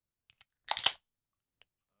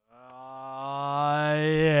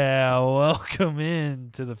Welcome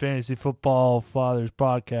in to the Fantasy Football Fathers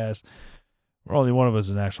podcast. Where only one of us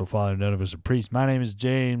is an actual father, none of us are priests. My name is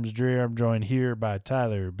James Dreer. I'm joined here by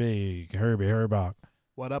Tyler Big Herbie Herbach.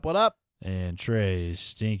 What up, what up? And Trey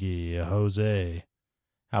Stinky Jose.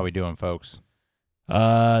 How we doing, folks?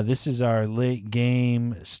 This is our late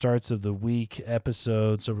game starts of the week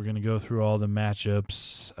episode, so we're going to go through all the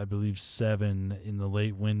matchups, I believe 7 in the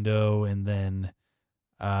late window, and then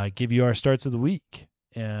give you our starts of the week.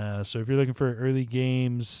 So if you're looking for early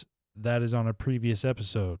games, that is on a previous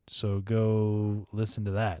episode, so go listen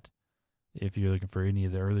to that if you're looking for any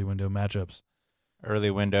of the early window matchups.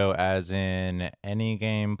 Early window as in any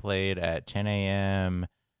game played at 10 a.m.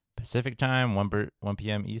 Pacific time, 1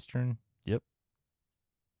 p.m. Eastern? Yep.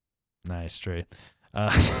 Nice, Trey.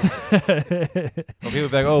 Well, people be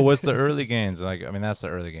like, oh, what's the early games? Like, I mean, that's the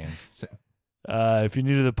early games. If you're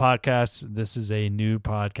new to the podcast, this is a new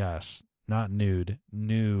podcast. Not nude,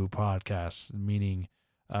 new podcast, meaning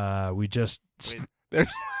we just... Wait,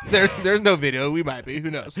 there's no video. We might be. Who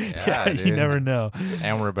knows? Yeah, you never know.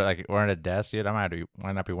 And we're at a desk, dude.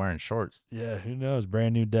 Might not be wearing shorts. Yeah, who knows?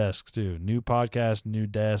 Brand new desks, too. New podcast, new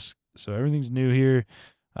desk. So everything's new here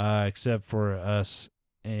except for us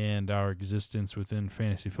and our existence within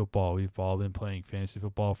fantasy football. We've all been playing fantasy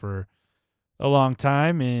football for a long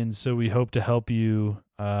time, and so we hope to help you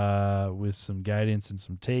with some guidance and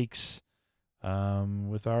some takes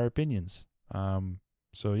with our opinions.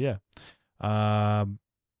 So yeah, I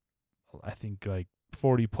think like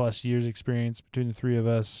 40 plus years experience between the three of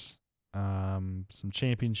us, some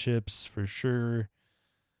championships for sure,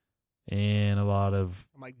 and a lot of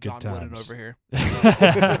I'm like good John Wooden times over here.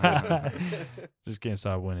 Just can't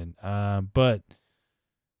stop winning. But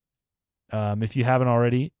if you haven't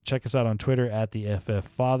already, check us out on Twitter at the FF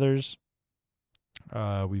Fathers.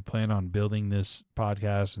 We plan on building this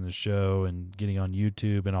podcast and the show and getting on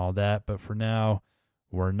YouTube and all that. But for now,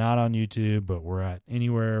 we're not on YouTube, but we're at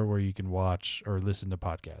anywhere where you can watch or listen to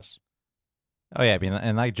podcasts. Oh, yeah. I mean,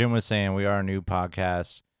 and like Jim was saying, we are a new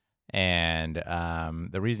podcast. And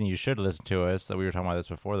the reason you should listen to us, that we were talking about this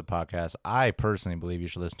before the podcast, I personally believe you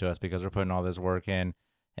should listen to us because we're putting all this work in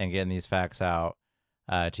and getting these facts out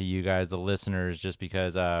to you guys, the listeners, just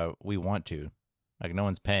because we want to. Like, no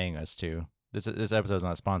one's paying us to. This episode's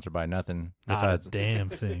not sponsored by nothing. Not a damn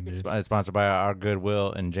thing, dude. It's sponsored by our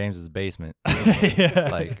goodwill in James's basement. Yeah.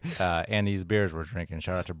 Like, and these beers we're drinking.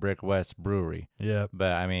 Shout out to Brick West Brewery. Yeah.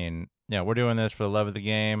 But, I mean, yeah, we're doing this for the love of the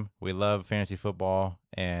game. We love fantasy football,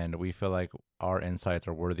 and we feel like our insights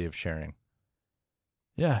are worthy of sharing.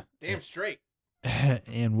 Yeah. Damn straight.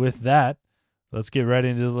 And with that, let's get right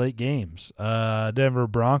into the late games. Denver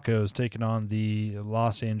Broncos taking on the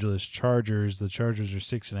Los Angeles Chargers. The Chargers are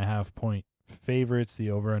 6.5-point favorites.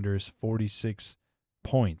 The over-under is 46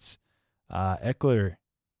 points. Eckler,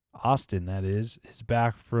 Austin, that is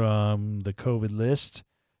back from the COVID list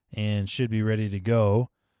and should be ready to go.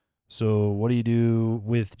 So what do you do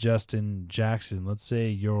with Justin Jackson? Let's say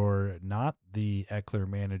you're not the Eckler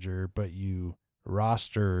manager, but you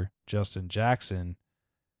roster Justin Jackson.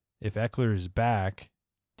 If Eckler is back,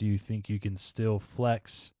 do you think you can still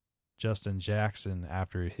flex Justin Jackson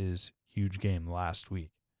after his huge game last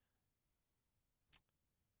week?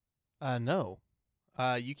 No.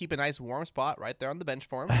 You keep a nice warm spot right there on the bench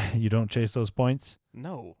for him. You don't chase those points?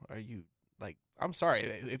 No. Are you, like, I'm sorry.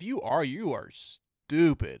 If you are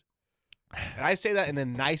stupid. And I say that in the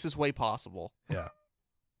nicest way possible. Yeah.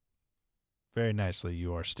 Very nicely,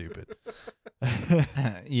 you are stupid.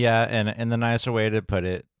 Yeah, and the nicer way to put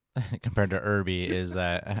it, compared to Irby, is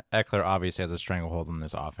that Eckler obviously has a stranglehold on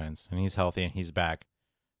this offense, and he's healthy and he's back.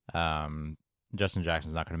 Justin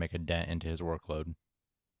Jackson's not going to make a dent into his workload.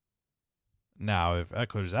 Now, if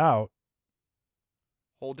Eckler's out,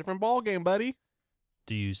 Whole different ball game, buddy.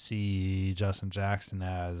 do you see Justin Jackson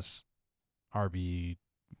as RB1,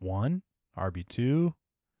 RB2?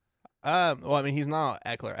 Well, I mean, he's not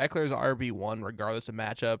Eckler. Eckler's RB1 regardless of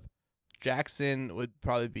matchup. Jackson would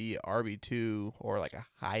probably be RB2 or like a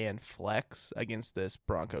high-end flex against this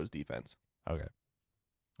Broncos defense. Okay.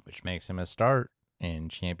 Which makes him a start in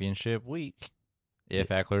championship week if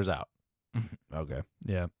Eckler's out. Okay.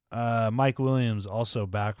 Yeah. Mike Williams also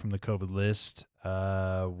back from the COVID list.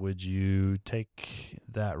 Would you take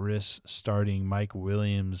that risk starting Mike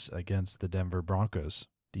Williams against the Denver Broncos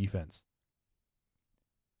defense?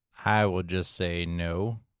 I will just say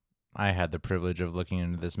no. I had the privilege of looking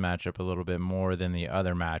into this matchup a little bit more than the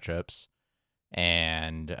other matchups.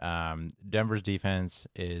 And Denver's defense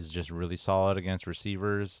is just really solid against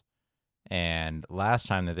receivers. And last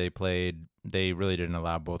time that they played, they really didn't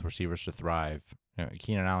allow both receivers to thrive. You know,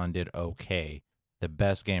 Keenan Allen did okay, the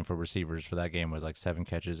best game for receivers for that game was like 7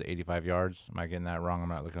 catches, 85 yards. Am I getting that wrong? I'm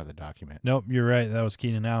not looking at the document. Nope, you're right. That was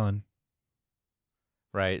Keenan Allen.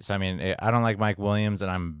 Right. So, I mean, I don't like Mike Williams,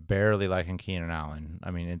 and I'm barely liking Keenan Allen.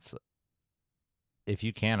 I mean, if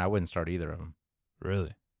you can, I wouldn't start either of them.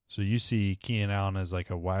 Really? So you see Keenan Allen as like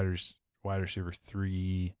a wide receiver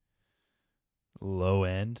 3 low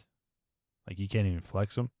end? Like you can't even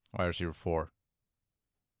flex him? Wide receiver 4,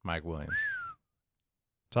 Mike Williams.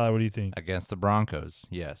 Tyler, what do you think? Against the Broncos,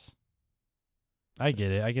 yes. I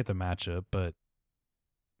get it. I get the matchup, but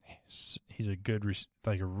he's a good,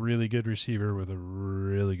 like a really good receiver with a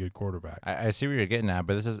really good quarterback. I see where you're getting at,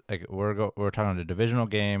 but this is like we're talking about a divisional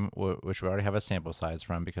game, which we already have a sample size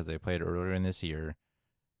from because they played earlier in this year,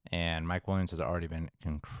 and Mike Williams has already been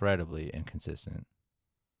incredibly inconsistent.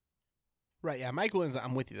 Right, yeah, Mike Williams,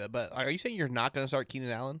 I'm with you there, but are you saying you're not going to start Keenan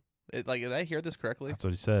Allen? Did I hear this correctly? That's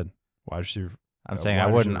what he said. Wide receiver. I'm saying I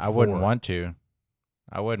wouldn't want to.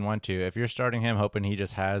 I wouldn't want to. If you're starting him, hoping he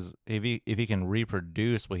just has, if he can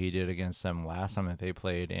reproduce what he did against them last time that they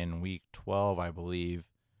played in Week 12, I believe,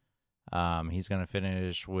 he's going to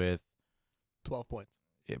finish with 12 points.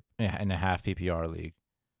 In a half PPR league.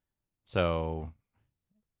 So,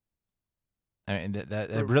 I mean,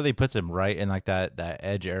 that really puts him right in like that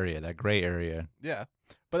edge area, that gray area. Yeah,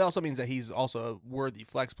 but that also means that he's also a worthy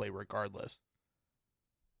flex play regardless.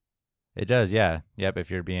 It does, yeah. Yep,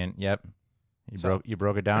 if you're being, yep. You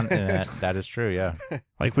broke it down, and that is true, yeah.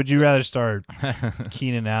 Like, would you rather start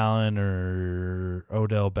Keenan Allen or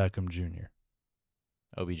Odell Beckham Jr.?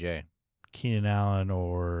 OBJ. Keenan Allen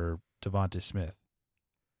or Devontae Smith?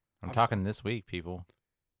 I'm talking this week, people.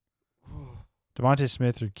 Devontae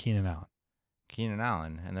Smith or Keenan Allen? Keenan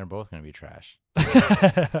Allen, and they're both going to be trash.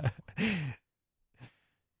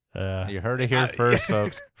 You heard it here first,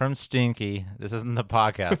 folks. From Stinky. This isn't the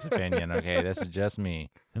podcast opinion, okay? This is just me.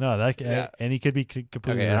 No, and he could be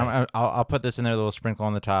completely okay. right. And I'll put this in there, a little sprinkle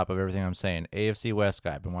on the top of everything I'm saying. AFC West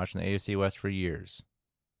guy. I've been watching the AFC West for years.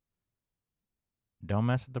 Don't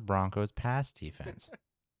mess with the Broncos' pass defense.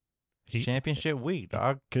 It's championship week,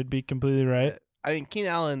 dog. Could be completely right. I mean,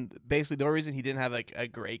 Keenan Allen, basically, the only reason he didn't have like a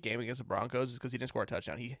great game against the Broncos is because he didn't score a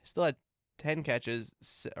touchdown. He still had 10 catches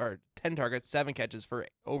or 10 targets, 7 catches for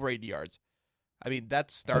over 80 yards. I mean,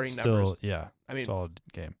 that's starting numbers. Still, yeah. I mean, solid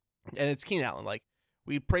game. And it's Keenan Allen. Like,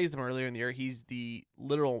 we praised him earlier in the year. He's the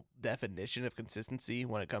literal definition of consistency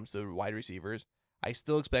when it comes to wide receivers. I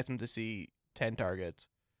still expect him to see 10 targets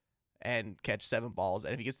and catch 7 balls.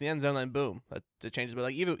 And if he gets in the end zone, then boom, that changes. But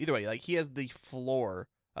like either way, like he has the floor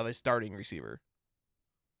of a starting receiver.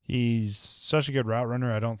 He's such a good route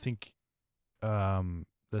runner. I don't think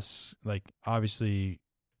this, like, obviously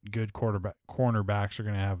good cornerbacks are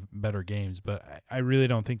going to have better games, but I really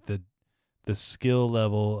don't think that the skill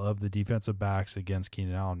level of the defensive backs against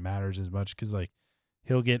Keenan Allen matters as much because, like,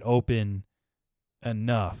 he'll get open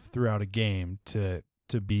enough throughout a game to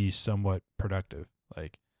be somewhat productive.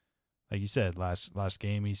 Like you said, last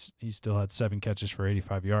game he still had 7 catches for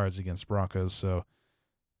 85 yards against Broncos. So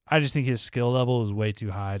I just think his skill level is way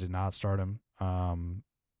too high to not start him.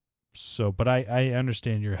 But I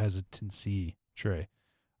understand your hesitancy, Trey.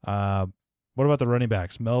 What about the running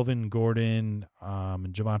backs? Melvin Gordon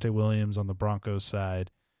and Javonte Williams on the Broncos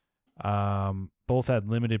side. Both had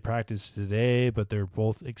limited practice today, but they're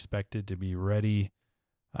both expected to be ready.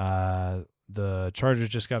 The Chargers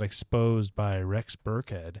just got exposed by Rex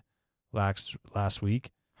Burkhead last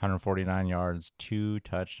week. 149 yards, 2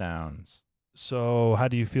 touchdowns. So how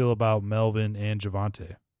do you feel about Melvin and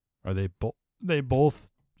Javonte? Are they both,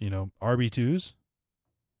 RB2s?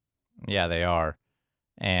 Yeah, they are.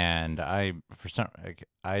 And I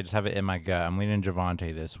just have it in my gut. I'm leaning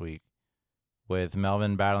Javonte this week. With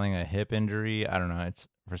Melvin battling a hip injury, I don't know. It's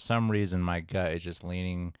for some reason my gut is just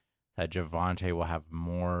leaning that Javonte will have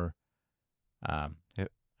more. He'll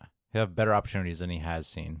have better opportunities than he has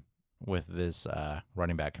seen with this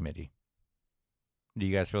running back committee. Do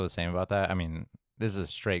you guys feel the same about that? I mean, this is a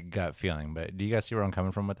straight gut feeling, but do you guys see where I'm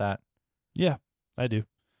coming from with that? Yeah, I do.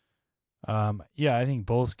 Yeah, I think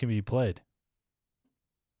both can be played.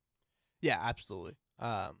 Yeah, absolutely.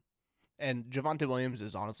 And Javonte Williams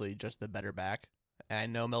is honestly just the better back. And I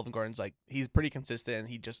know Melvin Gordon's he's pretty consistent and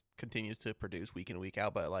he just continues to produce week in, week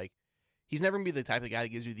out, but he's never going to be the type of guy that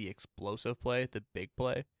gives you the explosive play, the big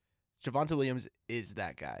play. Javonte Williams is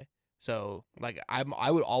that guy. So,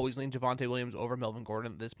 I would always lean Javonte Williams over Melvin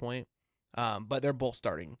Gordon at this point. But they're both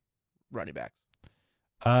starting running backs.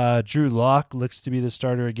 Drew Lock looks to be the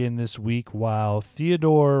starter again this week, while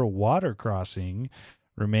Theodore Watercrossing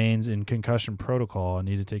remains in concussion protocol. I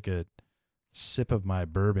need to take a sip of my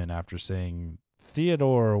bourbon after saying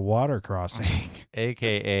Theodore Watercrossing.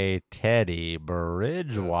 AKA Teddy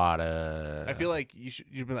Bridgewater. I feel like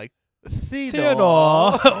you'd be like,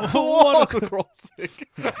 Theodore Watercrossing.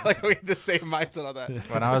 Like, we had the same mindset on that.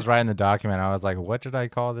 When I was writing the document, I was like, what did I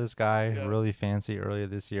call this guy Yeah. really fancy earlier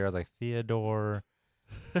this year? I was like, Theodore.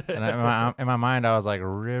 And in my mind, I was like,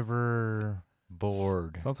 river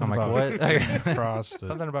board. Something I'm like, about what? crossed it.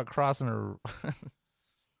 Something about crossing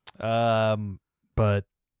But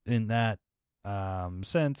in that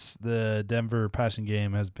sense, the Denver passing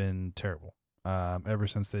game has been terrible. Ever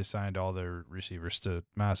since they signed all their receivers to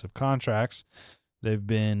massive contracts, they've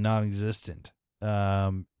been non-existent.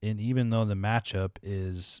 And even though the matchup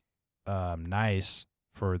is nice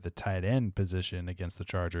for the tight end position against the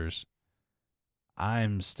Chargers,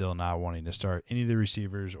 I'm still not wanting to start any of the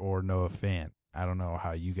receivers or Noah Fant. I don't know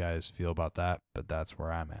how you guys feel about that, but that's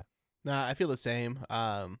where I'm at. Nah, I feel the same.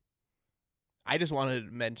 I just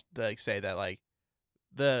wanted to say that like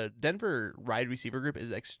the Denver wide receiver group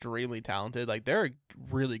is extremely talented. Like they're a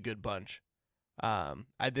really good bunch.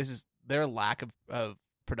 Their lack of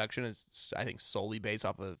production is, I think, solely based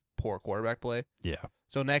off of poor quarterback play. Yeah.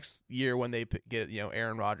 So next year when they get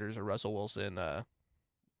Aaron Rodgers or Russell Wilson,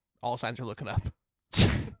 all signs are looking up.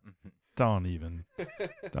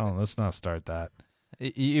 Let's not start that.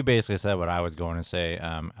 You basically said what I was going to say.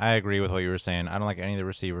 I agree with what you were saying. I don't like any of the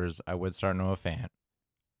receivers. I would start Noah Fant.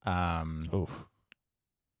 Oof.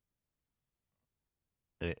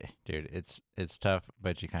 Dude, it's tough,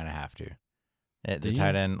 but you kind of have to. The Do you?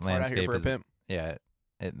 tight end It's hard out here landscape for a is pimp.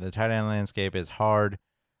 the tight end landscape is hard.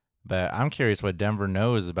 But I'm curious what Denver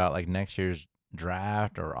knows about like next year's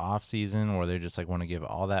draft or off season, where they just like want to give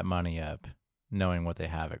all that money up, knowing what they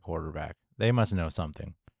have at quarterback. They must know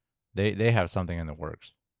something. They have something in the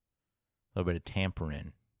works. A little bit of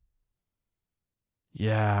tampering.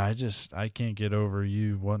 Yeah, I can't get over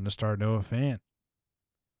you wanting to start Noah Fant.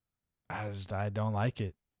 I don't like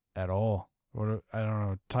it at all. I don't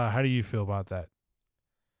know. Todd, how do you feel about that?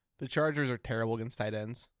 The Chargers are terrible against tight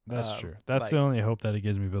ends. That's true. That's the only hope that it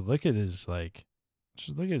gives me. But look at his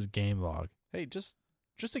just look at his game log. Hey, just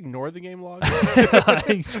ignore the game log.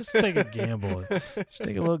 Just take a gamble. Just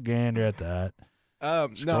take a little gander at that.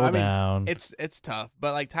 Scroll down. It's tough,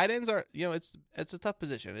 but like tight ends are, it's a tough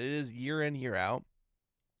position. It is year in, year out,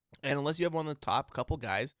 and unless you have one of the top couple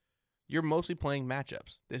guys, you're mostly playing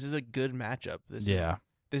matchups. This is a good matchup. This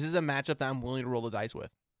is a matchup that I'm willing to roll the dice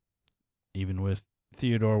with. Even with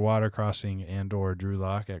Theodore Watercrossing and/or Drew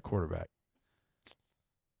Lock at quarterback.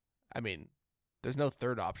 I mean, there's no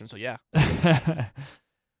third option, so yeah.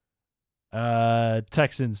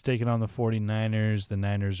 Texans taking on the 49ers. The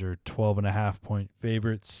Niners are 12.5-point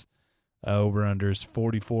favorites. Over-unders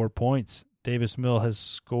 44 points. Davis Mills has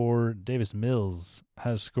scored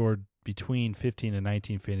between 15 and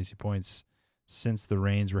 19 fantasy points since the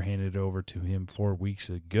reins were handed over to him 4 weeks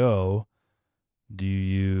ago. Do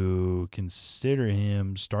you consider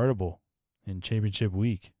him startable in championship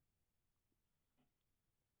week?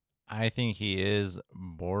 I think he is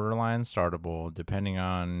borderline startable depending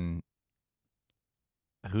on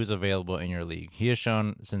who's available in your league. He has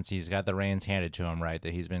shown, since he's got the reins handed to him, right,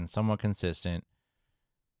 that he's been somewhat consistent.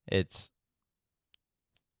 It's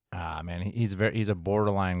he's a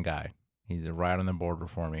borderline guy. He's right on the border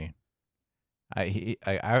for me. I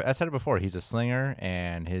said it before. He's a slinger,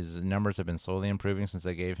 and his numbers have been slowly improving since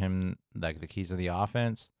they gave him like the keys of the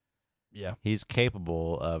offense. Yeah, he's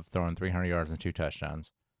capable of throwing 300 yards and 2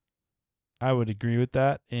 touchdowns. I would agree with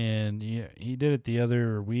that, and he did it the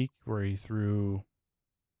other week where he threw,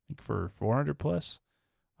 I think, for 400 plus.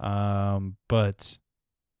 But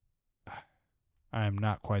I'm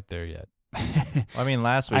not quite there yet. I mean,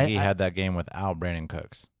 last week he had that game without Brandon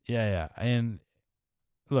Cooks. Yeah, and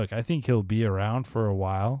look, I think he'll be around for a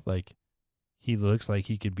while. Like, he looks like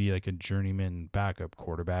he could be like a journeyman backup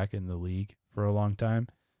quarterback in the league for a long time.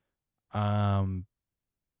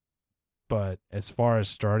 But as far as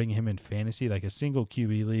starting him in fantasy, like a single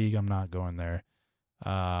QB league, I'm not going there.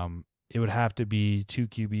 It would have to be 2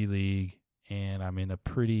 QB league, and I'm in a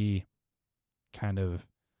pretty kind of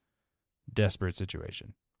desperate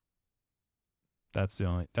situation. That's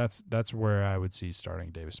where I would see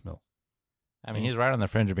starting Davis Mills. I mean, he's right on the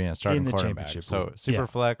fringe of being a starting quarterback. So super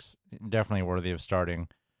flex, definitely worthy of starting.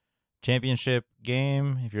 Championship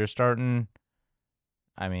game, if you're starting,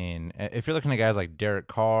 I mean, if you're looking at guys like Derek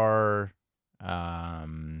Carr,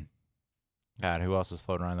 God, who else is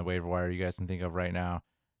floating around the waiver wire you guys can think of right now?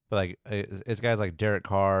 But like, it's guys like Derek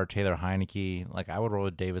Carr, Taylor Heineke. Like, I would roll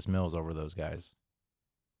with Davis Mills over those guys.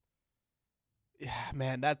 Yeah,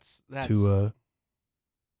 man, that's Tua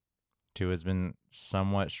has been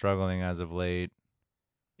somewhat struggling as of late.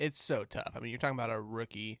 it's so tough. I mean, you're talking about a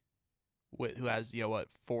rookie who has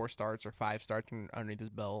 4 starts or 5 starts underneath his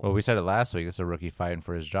belt. Well, we said it last week. It's a rookie fighting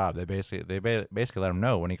for his job. They basically let him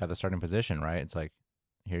know when he got the starting position, right? It's like,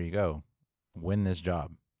 here you go, win this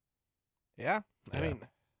job. Yeah, I mean,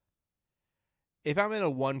 if I'm in a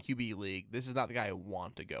 1 QB league, this is not the guy I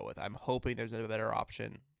want to go with. I'm hoping there's a better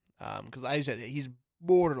option because I said he's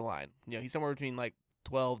borderline. He's somewhere between like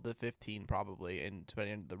 12 to 15 probably, and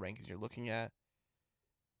depending on the rankings you're looking at.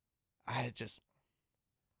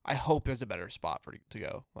 I hope there's a better spot to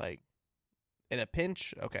go. Like, in a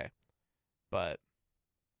pinch, okay. But,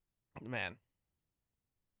 man,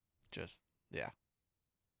 yeah.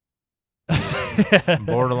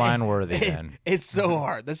 Borderline worthy, then. It's so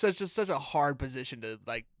hard. That's such a hard position to,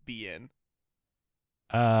 be in.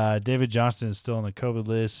 David Johnston is still on the COVID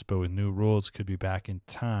list, but with new rules, could be back in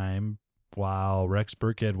time. While Rex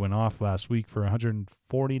Burkhead went off last week for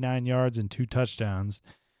 149 yards and 2 touchdowns.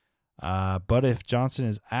 But if Johnson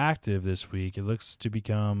is active this week, it looks to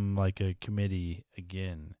become like a committee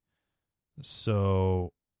again.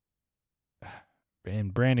 So,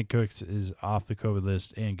 and Brandon Cooks is off the COVID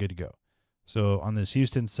list and good to go. So on this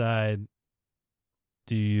Houston side,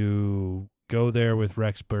 do you go there with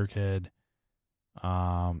Rex Burkhead?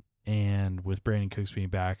 And with Brandon Cooks being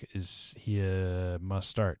back, is he a must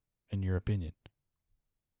start in your opinion?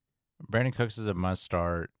 Brandon Cooks is a must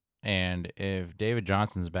start. And if David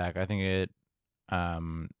Johnson's back, I think it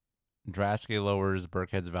drastically lowers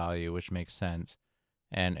Burkhead's value, which makes sense.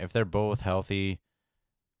 And if they're both healthy,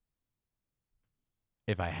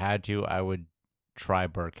 if I had to, I would try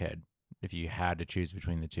Burkhead if you had to choose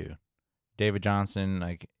between the two. David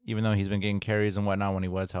Johnson, even though he's been getting carries and whatnot when he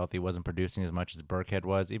was healthy, wasn't producing as much as Burkhead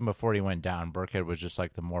was. Even before he went down, Burkhead was just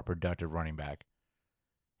the more productive running back.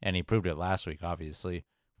 And he proved it last week, obviously,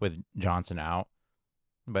 with Johnson out.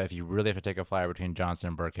 But if you really have to take a flyer between Johnson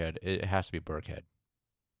and Burkhead, it has to be Burkhead.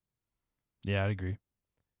 Yeah, I'd agree.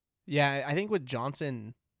 Yeah, I think with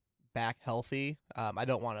Johnson back healthy, I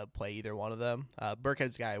don't want to play either one of them.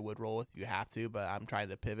 Burkhead's guy I would roll with if you have to, but I'm trying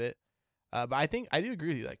to pivot. But I think I do agree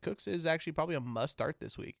with you. Cooks is actually probably a must start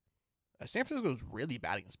this week. San Francisco was really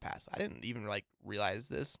bad against pass. I didn't even realize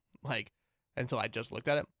this until I just looked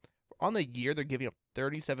at it. On the year, they're giving up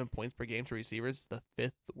 37 points per game to receivers. It's the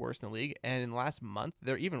 5th worst in the league. And in the last month,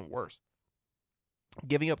 they're even worse,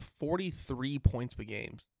 giving up 43 points per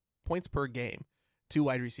game to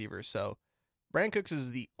wide receivers. So Brandon Cooks is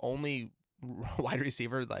the only wide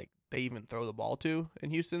receiver they even throw the ball to in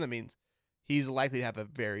Houston. That means he's likely to have a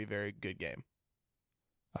very, very good game.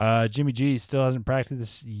 Jimmy G still hasn't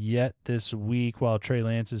practiced yet this week while Trey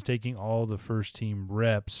Lance is taking all the first-team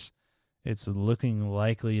reps. It's looking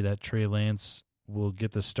likely that Trey Lance will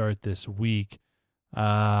get the start this week.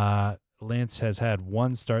 Lance has had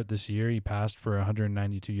 1 start this year. He passed for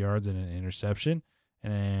 192 yards and an interception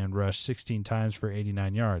and rushed 16 times for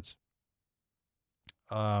 89 yards.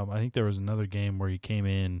 I think there was another game where he came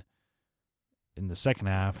in the second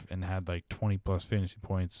half and had 20-plus fantasy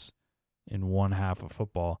points in one half of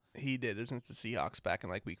football. He did. It was against the Seahawks back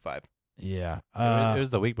in week 5. Yeah. It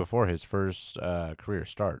was the week before his first career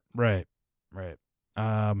start. Right.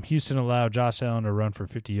 Houston allowed Josh Allen to run for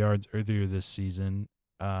 50 yards earlier this season.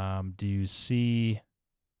 Do you see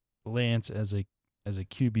Lance as a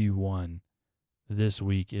QB1 this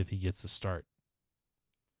week if he gets the start?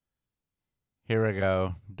 Here we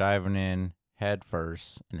go, diving in head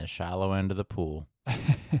first in the shallow end of the pool.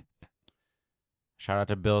 Shout out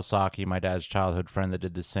to Bill Saki, my dad's childhood friend that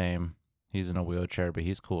did the same. He's in a wheelchair, but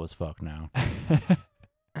he's cool as fuck now.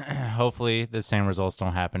 Hopefully, the same results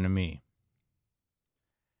don't happen to me.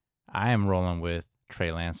 I am rolling with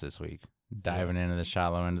Trey Lance this week, diving into the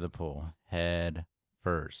shallow end of the pool, head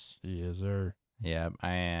first. Yes, sir. Yeah,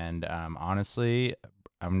 and honestly,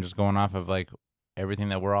 I'm just going off of everything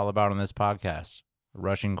that we're all about on this podcast.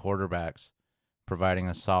 Rushing quarterbacks, providing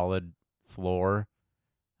a solid floor.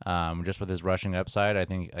 Just with his rushing upside, I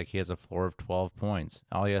think he has a floor of 12 points.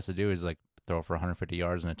 All he has to do is throw for 150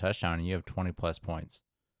 yards and a touchdown, and you have 20-plus points.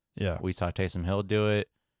 Yeah. We saw Taysom Hill do it.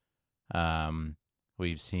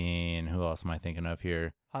 We've seen, who else am I thinking of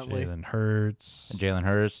here? Huntley. Jalen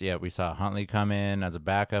Hurts. Yeah, we saw Huntley come in as a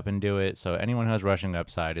backup and do it. So anyone who has rushing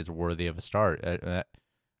upside is worthy of a start.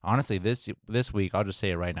 Honestly, this week, I'll just say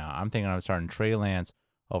it right now. I'm thinking I'm starting Trey Lance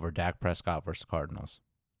over Dak Prescott versus Cardinals.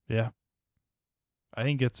 Yeah. I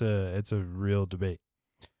think it's a real debate.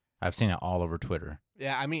 I've seen it all over Twitter.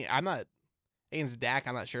 Yeah, I mean, I'm not against Dak.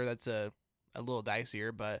 I'm not sure that's a little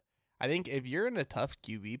dicier, but I think if you're in a tough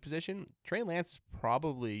QB position, Trey Lance is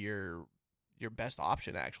probably your best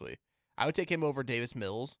option. Actually, I would take him over Davis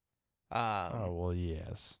Mills. Well,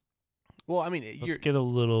 yes. Well, I mean, Let's get a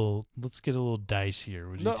little dice here.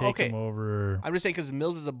 Would you take him over? I'm just saying because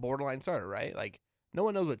Mills is a borderline starter, right? Like, no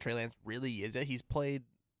one knows what Trey Lance really is. He's played,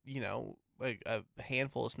 like a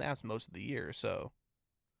handful of snaps most of the year. So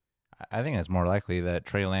I think it's more likely that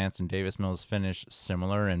Trey Lance and Davis Mills finish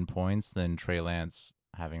similar in points than Trey Lance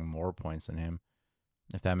having more points than him.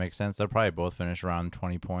 If that makes sense, they'll probably both finish around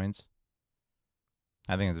 20 points.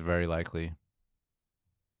 I think it's very likely.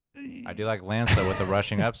 I do like Lance, though, with the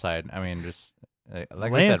rushing upside. I mean, just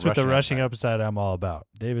like Lance I said, with the rushing upside, I'm all about.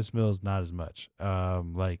 Davis Mills, not as much.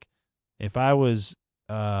 Like, if I was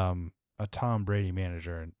a Tom Brady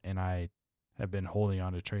manager and I have been holding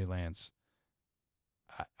on to Trey Lance,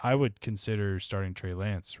 I would consider starting Trey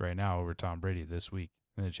Lance right now over Tom Brady this week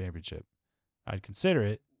in the championship. I'd consider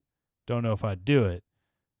it. Don't know if I'd do it.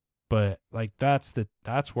 But like that's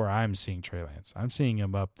where I'm seeing Trey Lance. I'm seeing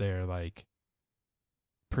him up there like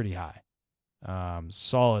pretty high.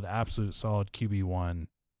 Solid, absolute solid QB1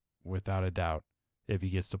 without a doubt if he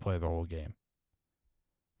gets to play the whole game.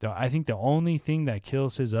 I think the only thing that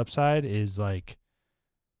kills his upside is like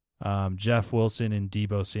Jeff Wilson and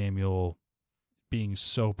Deebo Samuel being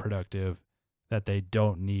so productive that they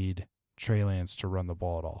don't need Trey Lance to run the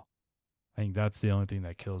ball at all. I think that's the only thing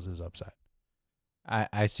that kills his upside.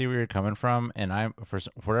 I see where you're coming from, and for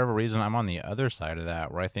whatever reason, I'm on the other side of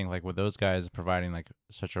that, where I think like with those guys providing like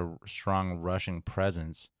such a strong rushing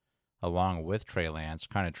presence, along with Trey Lance,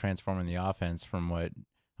 kind of transforming the offense from what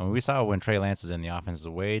we saw when Trey Lance is in, the offense is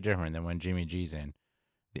way different than when Jimmy G's in.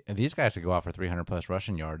 These guys could go out for 300 plus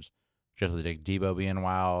rushing yards, just with Deebo being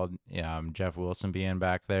wild, Jeff Wilson being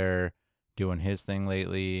back there doing his thing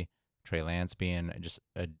lately, Trey Lance being just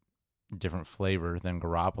a different flavor than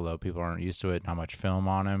Garoppolo. People aren't used to it, not much film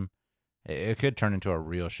on him. It could turn into a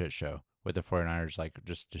real shit show with the 49ers like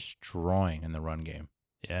just destroying in the run game.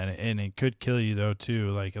 Yeah, and it could kill you though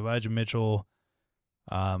too. Like Elijah Mitchell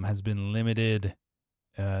has been limited,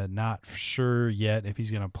 not sure yet if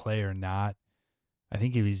he's going to play or not. I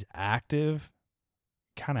think if he's active,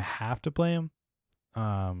 kind of have to play him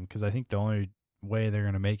because I think the only way they're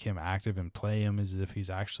going to make him active and play him is if he's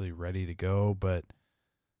actually ready to go, but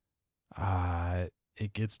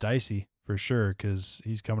it gets dicey for sure because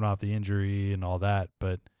he's coming off the injury and all that.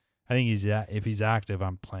 But I think if he's active,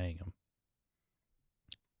 I'm playing him.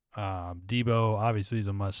 Deebo obviously is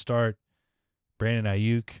a must start. Brandon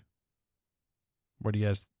Ayuk, where do you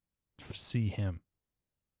guys see him?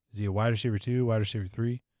 Is he a wide receiver 2, wide receiver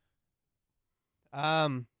 3?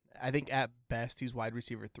 I think at best he's wide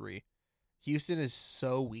receiver 3. Houston is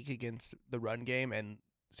so weak against the run game, and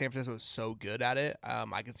San Francisco is so good at it.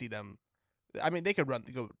 I can see them. I mean, they could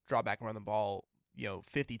draw back and run the ball,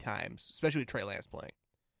 50 times, especially with Trey Lance playing,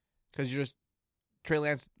 because you're just Trey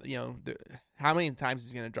Lance. How many times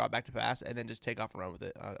is he going to draw back to pass and then just take off and run with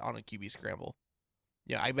it on a QB scramble?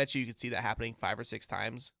 Yeah, I bet you could see that happening 5 or 6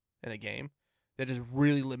 times in a game. That just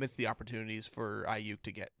really limits the opportunities for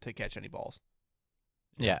Ayuk to catch any balls.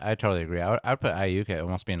 Yeah, I totally agree. I would put Ayuk at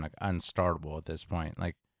almost being like unstartable at this point.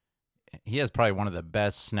 Like, he has probably one of the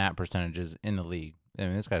best snap percentages in the league. I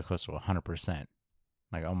mean, this guy's close to 100%,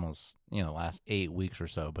 like almost, the last 8 weeks or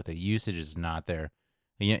so, but the usage is not there.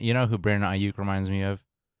 You know who Brandon Ayuk reminds me of?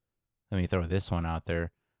 Let me throw this one out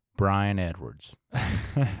there. Brian Edwards.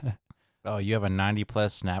 Oh, you have a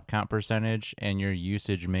 90-plus snap count percentage, and your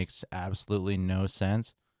usage makes absolutely no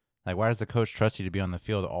sense? Like, why does the coach trust you to be on the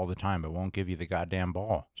field all the time but won't give you the goddamn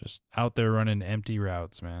ball? Just out there running empty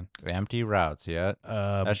routes, man. Empty routes, yeah.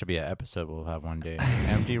 That should be an episode we'll have one day.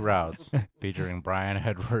 Empty routes featuring Brian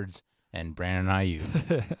Edwards and Brandon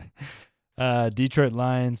Ayuk. Detroit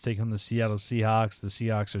Lions taking on the Seattle Seahawks. The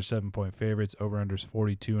Seahawks are 7-point favorites. Over-unders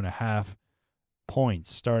 42.5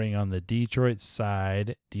 points. Starting on the Detroit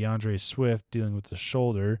side, DeAndre Swift, dealing with the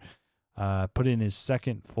shoulder, put in his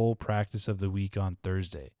second full practice of the week on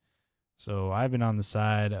Thursday. So I've been on the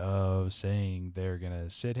side of saying they're going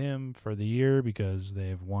to sit him for the year because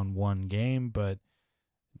they've won 1 game, but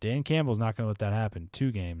Dan Campbell's not going to let that happen.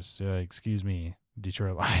 2 games. Excuse me,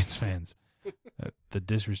 Detroit Lions fans. The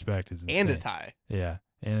disrespect is insane. And a tie. Yeah,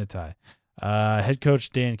 and a tie. Head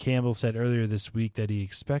coach Dan Campbell said earlier this week that he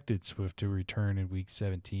expected Swift to return in Week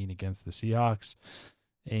 17 against the Seahawks.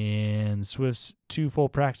 And Swift's 2 full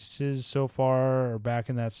practices so far are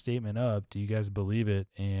backing that statement up. Do you guys believe it?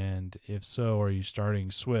 And if so, are you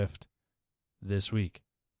starting Swift this week?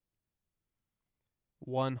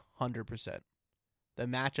 100%. The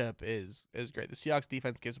matchup is great. The Seahawks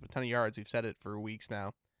defense gives up a ton of yards. We've said it for weeks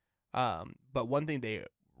now. But one thing they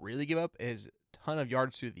really give up is a ton of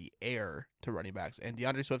yards through the air to running backs. And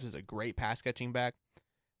DeAndre Swift is a great pass-catching back.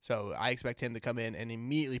 So I expect him to come in and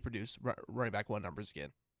immediately produce running back 1 numbers again.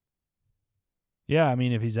 Yeah, I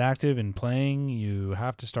mean, if he's active and playing, you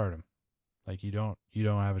have to start him. Like you don't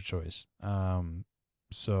have a choice.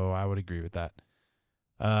 So I would agree with that.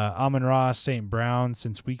 Amon-Ra, St. Brown,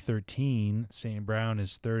 since week 13, St. Brown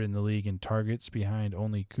is third in the league in targets behind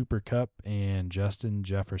only Cooper Kupp and Justin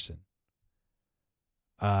Jefferson.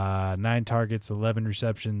 9 targets, 11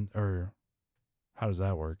 reception, or how does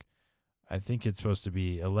that work? I think it's supposed to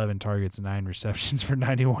be 11 targets, 9 receptions for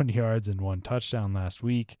 91 yards and 1 touchdown last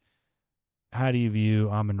week. How do you view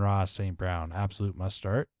Amon-Ra, St. Brown? Absolute must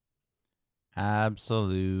start?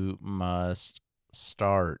 Absolute must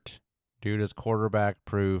start. Dude is quarterback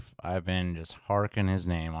proof. I've been just harking his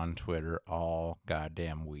name on Twitter all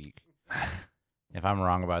goddamn week. If I'm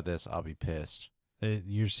wrong about this, I'll be pissed.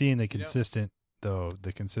 You're seeing the consistent,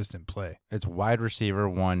 the consistent play. It's wide receiver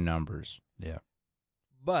 1 numbers. Yeah.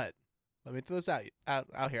 But let me throw this out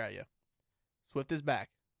here at you. Swift is back.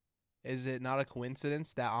 Is it not a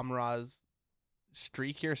coincidence that Amon-Ra's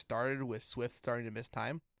streak here started with Swift starting to miss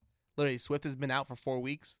time? Literally, Swift has been out for 4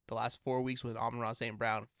 weeks. The last 4 weeks when Amon-Ra St.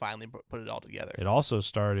 Brown finally put it all together. It also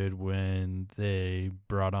started when they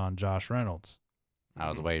brought on Josh Reynolds. I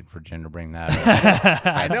was waiting for Jen to bring that up.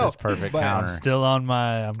 I know. That's perfect counter. I'm still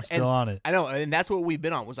on it. I know, and that's what we've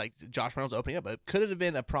been on, was like Josh Reynolds opening up. But could it have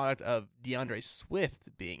been a product of DeAndre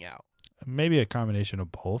Swift being out? Maybe a combination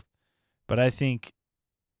of both. But I think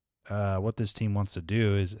what this team wants to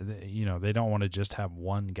do is, they don't want to just have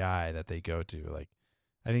one guy that they go to. Like,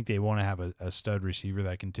 I think they want to have a stud receiver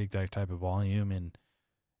that can take that type of volume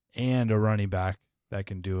and a running back that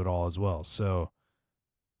can do it all as well. So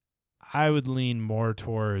I would lean more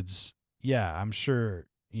towards, I'm sure,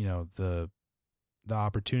 the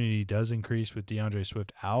opportunity does increase with DeAndre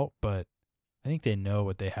Swift out, but I think they know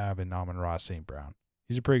what they have in Amon-Ra St. Brown.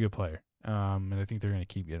 He's a pretty good player, and I think they're going to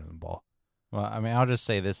keep getting the ball. Well, I mean, I'll just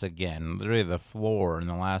say this again. Literally the floor in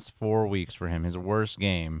the last 4 weeks for him, his worst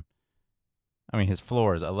game, his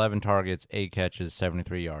floor is 11 targets, 8 catches,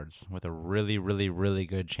 73 yards, with a really, really, really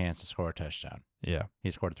good chance to score a touchdown. Yeah. He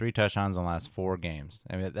scored 3 touchdowns in the last 4 games.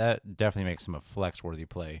 I mean, that definitely makes him a flex-worthy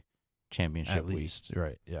play championship At least,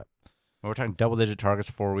 right, yeah. We're talking double-digit targets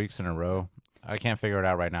 4 weeks in a row. I can't figure it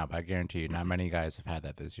out right now, but I guarantee you not many guys have had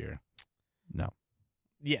that this year. No.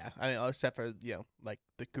 Yeah, except for, like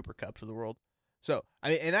the Cooper Kupps of the world. So,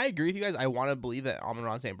 and I agree with you guys. I want to believe that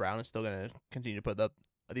Amon-Ra St. Brown is still going to continue to put up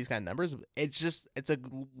these kind of numbers. It's a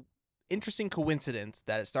interesting coincidence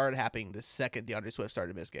that it started happening the second DeAndre Swift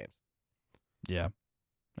started to miss games. Yeah.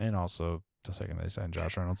 And also the second they signed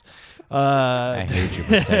Josh Reynolds. I hate you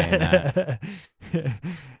for saying that.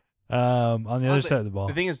 On the other side of the ball.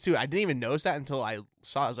 The thing is, too, I didn't even notice that until I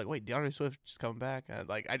saw it. I was like, wait, DeAndre Swift just coming back? And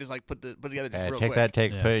I just put together just real quick. Put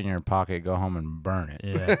it in your pocket, go home and burn it.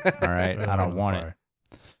 Yeah. All right? I don't want it.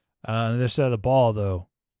 On the other side of the ball, though,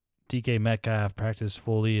 DK Metcalf practiced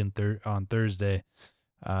fully on Thursday.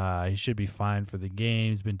 He should be fine for the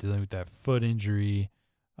game. He's been dealing with that foot injury.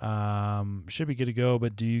 Should be good to go,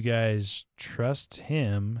 but do you guys trust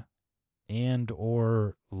him and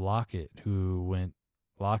or Lockett, went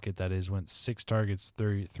 6 targets,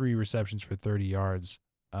 3 receptions for 30 yards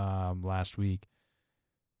last week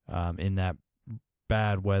in that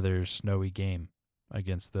bad weather, snowy game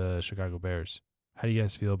against the Chicago Bears? How do you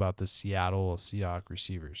guys feel about the Seattle Seahawks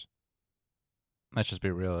receivers? Let's just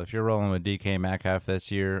be real. If you're rolling with DK Metcalf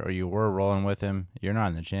this year, or you were rolling with him, you're not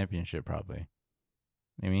in the championship probably.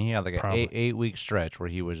 I mean, he had like an 8-week stretch where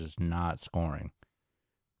he was just not scoring.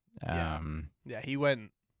 Yeah, he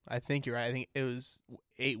went, I think you're right. I think it was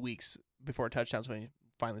 8 weeks before touchdowns when he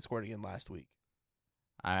finally scored again last week.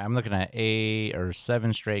 I'm looking at 8 or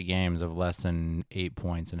 7 straight games of less than 8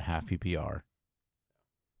 points in half PPR.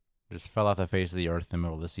 Just fell off the face of the earth in the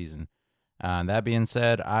middle of the season. That being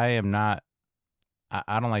said, I don't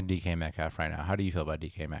like DK Metcalf right now. How do you feel about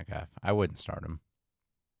DK Metcalf? I wouldn't start him.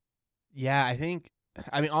 Yeah,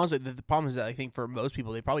 honestly, the problem is that I think for most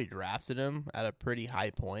people, they probably drafted him at a pretty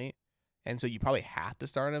high point, and so you probably have to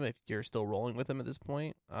start him if you're still rolling with him at this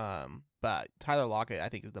point. But Tyler Lockett, I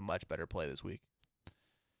think, is the much better play this week.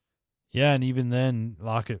 Yeah, and even then,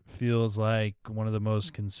 Lockett feels like one of the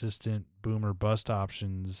most consistent boomer bust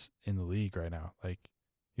options in the league right now. Like,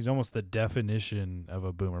 he's almost the definition of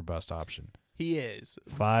a boomer bust option. He is.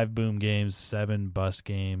 5 boom games, 7 bust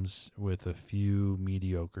games, with a few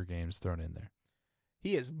mediocre games thrown in there.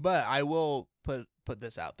 He is, but I will put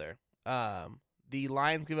this out there. The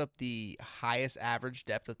Lions give up the highest average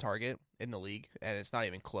depth of target in the league, and it's not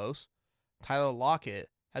even close. Tyler Lockett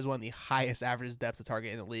has one of the highest average depth of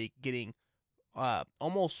target in the league, getting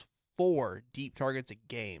almost 4 deep targets a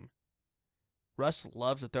game. Russ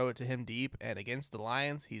loves to throw it to him deep, and against the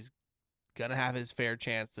Lions, he's gonna have his fair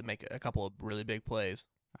chance to make a couple of really big plays.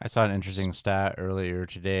 I saw an interesting stat earlier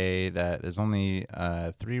today that there's only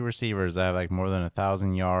 3 receivers that have like more than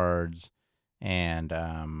 1,000 yards, and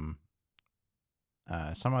some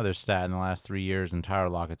other stat in the last 3 years, and Tyler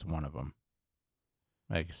Lockett's one of them.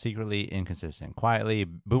 Like secretly inconsistent, quietly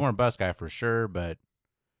boom or bust guy for sure, but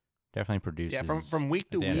definitely produces. Yeah, from week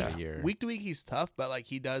to week to week he's tough, but like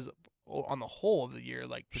he does on the whole of the year,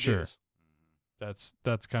 like produce. Sure.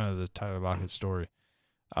 That's kind of the Tyler Lockett story.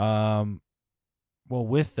 Well,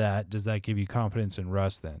 with that, does that give you confidence in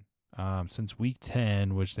Russ then? Since week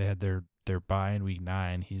 10, which they had their bye in week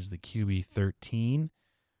 9, he's the QB 13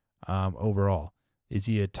 overall. Is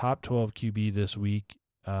he a top 12 QB this week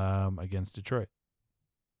against Detroit?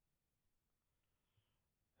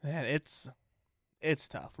 Man, it's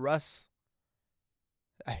tough. Russ,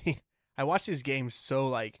 I watch these games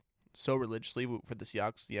so religiously for the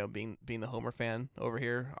Seahawks, being the Homer fan over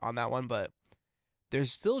here on that one, but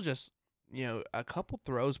there's still just a couple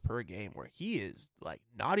throws per game where he is like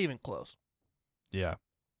not even close. Yeah.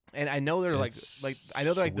 And I know they're like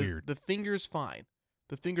weird. the finger's fine.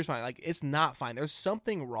 The finger's fine. Like it's not fine. There's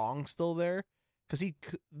something wrong still there because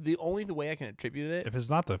the only way I can attribute it. If it's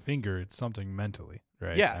not the finger, it's something mentally,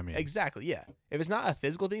 right? Yeah, I mean, exactly. Yeah. If it's not a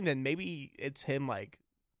physical thing, then maybe it's him like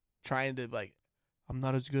trying to like, I'm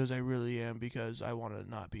not as good as I really am because I want to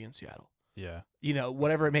not be in Seattle. Yeah.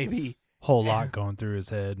 Whatever it may be. Whole lot going through his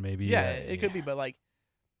head, maybe. Yeah, it could be, but like,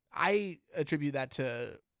 I attribute that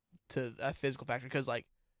to a physical factor because like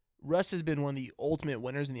Russ has been one of the ultimate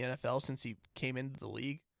winners in the NFL since he came into the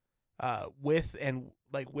league, with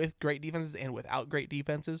great defenses and without great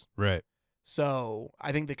defenses. Right. So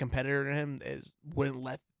I think the competitor in him wouldn't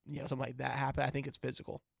let something like that happen. I think it's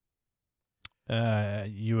physical.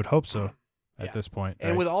 You would hope so. At this point.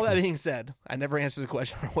 And with all that being said, I never answered the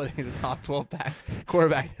question on whether he's a top 12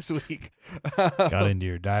 quarterback this week. Got into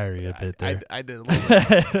your diary a bit there. I did a little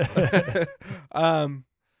bit. I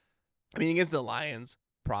mean, against the Lions,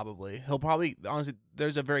 probably. He'll probably, honestly,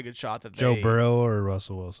 there's a very good shot that Joe Burrow or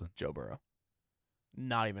Russell Wilson? Joe Burrow.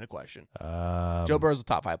 Not even a question. Joe Burrow's a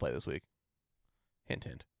top 5 play this week. Hint,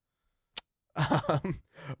 hint.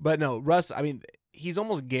 But no, Russ, I mean, he's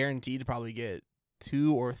almost guaranteed to probably get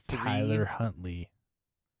 2 or 3. Tyler Huntley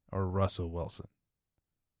or Russell Wilson.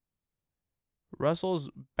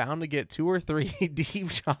 Russell's bound to get 2 or 3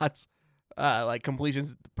 deep shots, like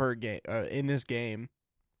completions per game in this game.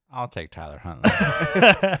 I'll take Tyler Huntley.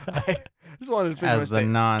 I just wanted to finish as the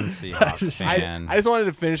non-Seahawks fan. I just wanted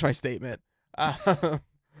to finish my statement. Oh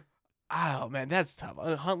man, that's tough.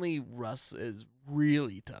 Huntley Russ is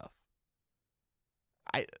really tough.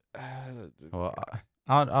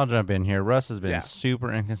 I'll jump in here. Russ has been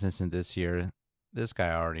super inconsistent this year. This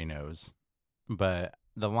guy already knows. But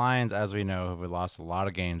the Lions, as we know, have lost a lot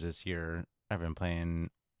of games this year. Have been playing.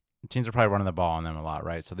 Teams are probably running the ball on them a lot,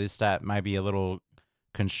 right? So this stat might be a little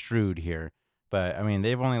construed here. But, I mean,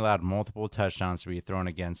 they've only allowed multiple touchdowns to be thrown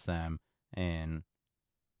against them in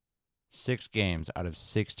 6 games out of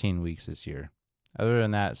 16 weeks this year. Other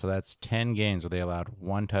than that, so that's 10 games where they allowed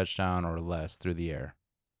 1 touchdown or less through the air.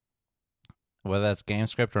 Whether that's game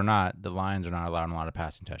script or not, the Lions are not allowing a lot of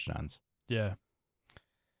passing touchdowns. Yeah.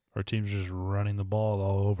 Our team's just running the ball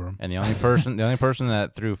all over them. And the only person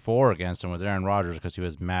that threw 4 against him was Aaron Rodgers because he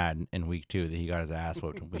was mad in week 2 that he got his ass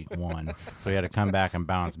whooped in week 1. So he had to come back and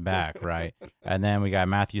bounce back, right? And then we got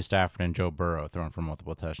Matthew Stafford and Joe Burrow throwing for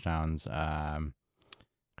multiple touchdowns.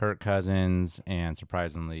 Kirk Cousins and,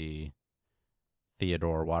 surprisingly,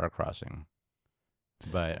 Theodore Watercrossing.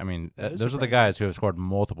 But, I mean, those are the guys who have scored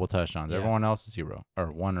multiple touchdowns. Yeah. Everyone else is 0 or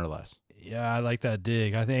 1 or less. Yeah, I like that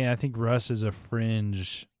dig. I think Russ is a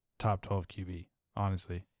fringe top 12 QB,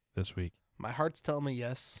 honestly, this week. My heart's telling me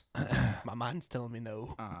yes. My mind's telling me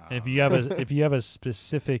no. If you have a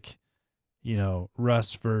specific,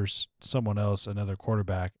 Russ versus someone else, another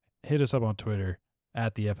quarterback, hit us up on Twitter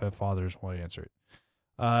at the FF Fathers. We'll answer it.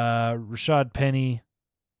 Rashad Penny.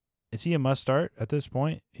 Is he a must start at this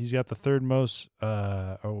point? He's got the 3rd most.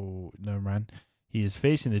 Never mind. He is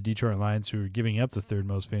facing the Detroit Lions, who are giving up the 3rd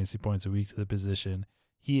most fantasy points a week to the position.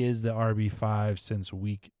 He is the RB5 since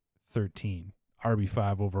week 13.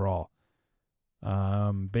 RB5 overall.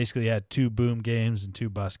 Basically had 2 boom games and 2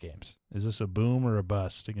 bust games. Is this a boom or a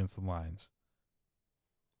bust against the Lions?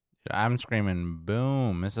 I'm screaming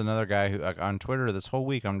boom. This is another guy who, like, on Twitter this whole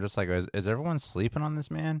week, I'm just like, is everyone sleeping on this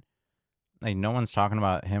man? Like, no one's talking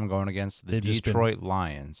about him going against the Detroit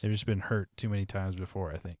Lions. They've just been hurt too many times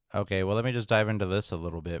before, I think. Okay, well, let me just dive into this a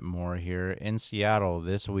little bit more here. In Seattle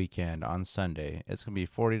this weekend on Sunday, it's going to be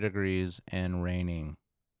 40 degrees and raining.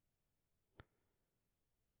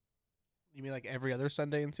 You mean like every other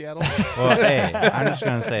Sunday in Seattle? Well, hey, I'm just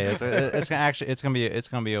gonna say it's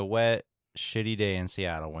gonna be a wet, shitty day in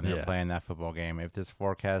Seattle when they're playing that football game. If this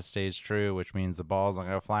forecast stays true, which means the ball's not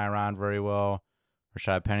gonna fly around very well.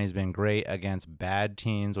 Rashad Penny's been great against bad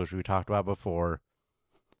teams, which we talked about before.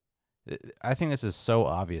 I think this is so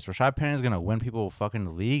obvious. Rashad Penny's gonna win people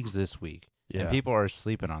fucking leagues this week, and people are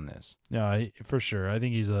sleeping on this. No, for sure. I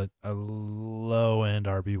think he's a low end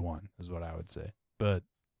RB1 is what I would say, but.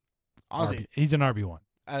 Honestly, he's an RB1.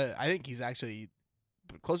 I think he's actually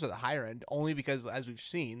closer to the higher end, only because, as we've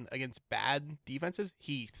seen, against bad defenses,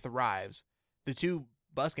 he thrives. The 2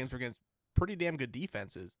 bus games were against pretty damn good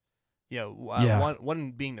defenses.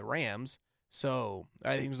 One being the Rams. So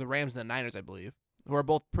I think it was the Rams and the Niners, I believe, who are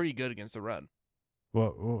both pretty good against the run.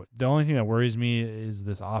 Well, the only thing that worries me is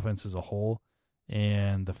this offense as a whole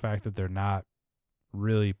and the fact that they're not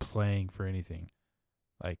really playing for anything.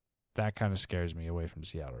 Like, that kind of scares me away from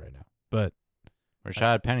Seattle right now. But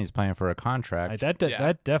Rashad Penny's playing for a contract. That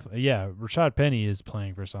definitely, Rashad Penny is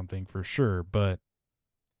playing for something for sure. But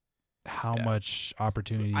how much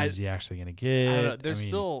opportunity is he actually going to get? I don't know. There's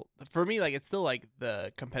still, for me, like, it's still like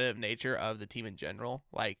the competitive nature of the team in general.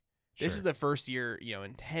 Like, this is the first year,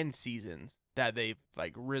 in 10 seasons that they've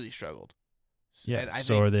like really struggled. Yeah.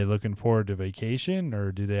 So are they looking forward to vacation,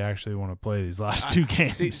 or do they actually want to play these last 2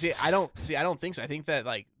 games? I don't think so. I think that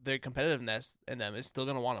like their competitiveness in them is still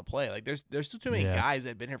going to want to play. Like there's still too many guys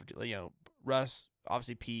that have been here for Russ,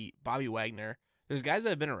 obviously Pete, Bobby Wagner. There's guys that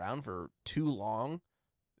have been around for too long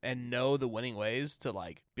and know the winning ways to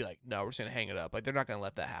like be like, no, we're just going to hang it up. Like they're not going to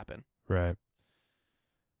let that happen. Right.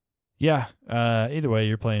 Yeah. Either way,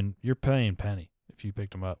 you're playing Penny if you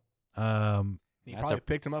picked him up. He probably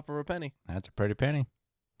picked him up for a penny. That's a pretty penny.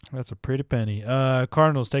 That's a pretty penny.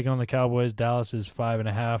 Cardinals taking on the Cowboys. Dallas is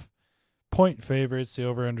 5.5 point favorites. The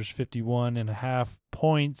over-under is 51.5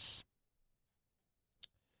 points.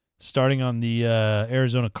 Starting on the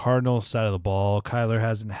Arizona Cardinals side of the ball, Kyler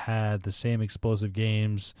hasn't had the same explosive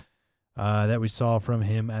games that we saw from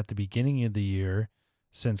him at the beginning of the year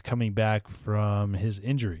since coming back from his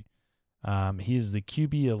injury. He is the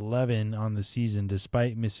QB 11 on the season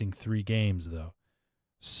despite missing 3 games, though.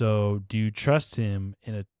 So do you trust him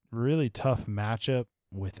in a really tough matchup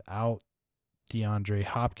without DeAndre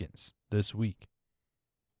Hopkins this week?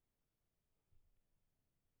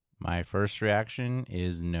 My first reaction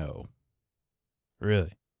is no.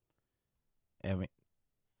 Really? I mean,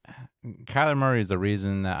 Kyler Murray is the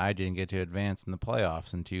reason that I didn't get to advance in the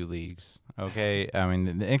playoffs in 2 leagues. Okay, I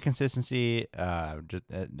mean the inconsistency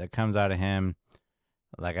that comes out of him.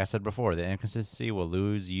 Like I said before, the inconsistency will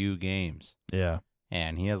lose you games. Yeah,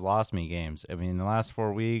 and he has lost me games. I mean, in the last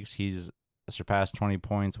 4 weeks, he's surpassed 20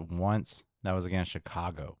 points once. That was against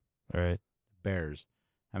Chicago. All right, Bears.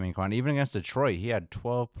 I mean, come on, even against Detroit, he had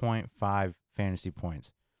 12.5 fantasy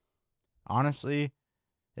points. Honestly,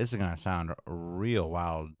 this is gonna sound real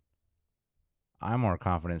wild. I'm more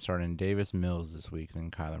confident starting Davis Mills this week than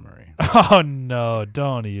Kyler Murray. Oh no!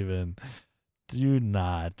 Don't even. Do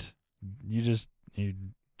not. You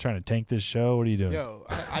trying to tank this show? What are you doing? Yo,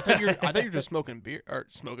 I thought you were just smoking beer or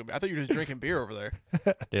smoking. I thought you were just drinking beer over there.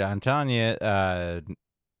 Dude, I'm telling you,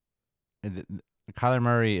 Kyler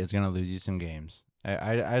Murray is gonna lose you some games.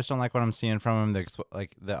 I just don't like what I'm seeing from him.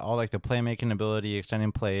 All the playmaking ability,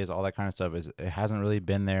 extending plays, all that kind of stuff it hasn't really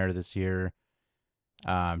been there this year.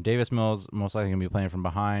 Davis Mills most likely gonna be playing from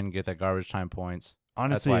behind, get that garbage time points.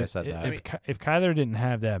 Honestly, that's why I said that. If Kyler didn't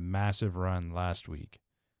have that massive run last week,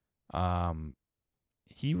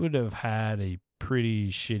 he would have had a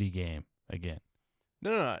pretty shitty game again.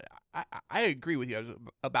 No. I agree with you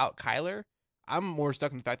about Kyler. I'm more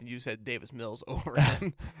stuck in the fact that you said Davis Mills over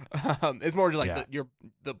him. It's more just like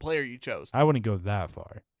the player you chose. I wouldn't go that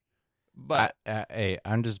far. But hey,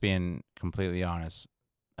 I'm just being completely honest.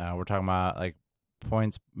 We're talking about like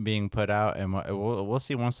points being put out, and we'll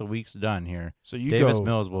see once the week's done here. So Davis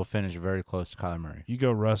Mills will finish very close to Kyler Murray. You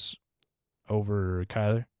go Russ over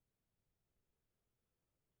Kyler?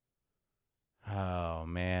 Oh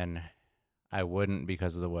man, I wouldn't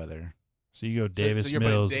because of the weather. So you go Davis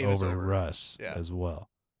Mills over Russ as well.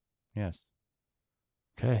 Yes.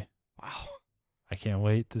 Okay. Wow. I can't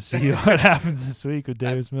wait to see what happens this week with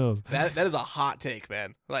Davis Mills. That is a hot take,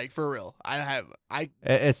 man. Like for real.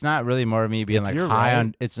 It's not really more of me being like high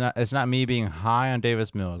on. It's not me being high on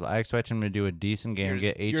Davis Mills. I expect him to do a decent game,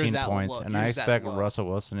 get 18 points, and I expect Russell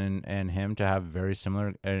Wilson and him to have very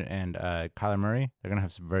similar. And Kyler Murray, they're gonna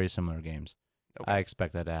have some very similar games. Okay. I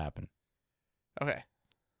expect that to happen. Okay.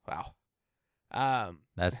 Wow.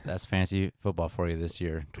 That's fantasy football for you this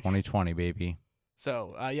year, 2020, baby.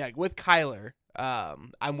 So with Kyler,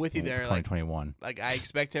 I'm with you there. 2021. Like I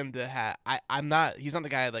expect him to have. He's not the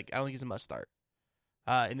guy. Like I don't think he's a must start.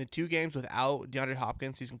 In the 2 games without DeAndre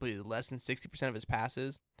Hopkins, he's completed less than 60% of his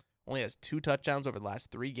passes. Only has 2 touchdowns over the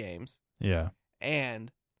last 3 games. Yeah.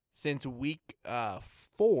 And since week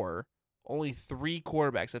 4, only 3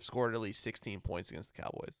 quarterbacks have scored at least 16 points against the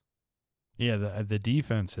Cowboys. Yeah, the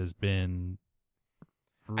defense has been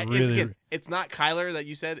really. It's not Kyler that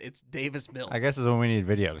you said. It's Davis Mills. I guess is when we need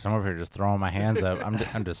video because I'm over here just throwing my hands up.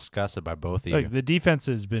 I'm disgusted by both of you. Like the defense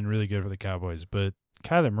has been really good for the Cowboys, but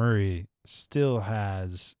Kyler Murray still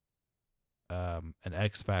has an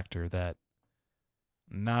X factor that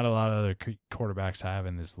not a lot of other quarterbacks have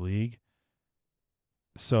in this league.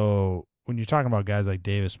 So when you're talking about guys like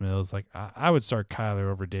Davis Mills, like I would start Kyler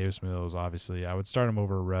over Davis Mills. Obviously, I would start him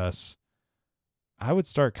over Russ. I would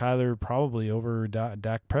start Kyler probably over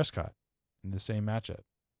Dak Prescott in the same matchup.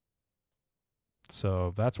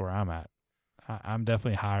 So that's where I'm at. I'm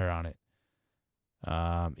definitely higher on it,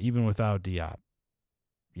 even without Diop.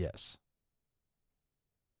 Yes,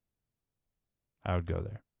 I would go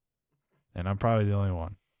there, and I'm probably the only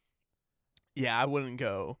one. Yeah, I wouldn't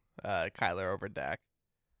go Kyler over Dak.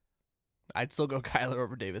 I'd still go Kyler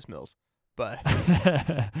over Davis Mills, but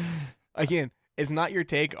again. It's not your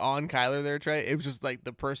take on Kyler there, Trey. It was just like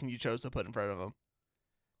the person you chose to put in front of him.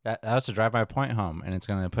 That was to drive my point home, and it's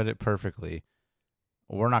going to put it perfectly.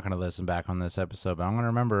 We're not going to listen back on this episode, but I'm going to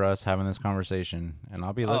remember us having this conversation, and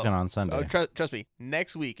I'll be looking on Sunday. Trust me.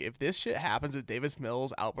 Next week, if this shit happens, if Davis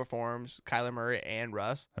Mills outperforms Kyler Murray and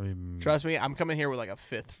Russ, trust me, I'm coming here with like a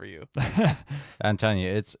 5th for you. I'm telling you,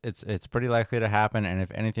 it's pretty likely to happen, and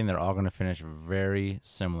if anything, they're all going to finish very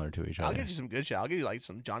similar to each other. I'll get you some good shit. I'll give you like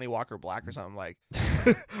some Johnny Walker Black or something like.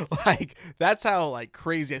 Like that's how like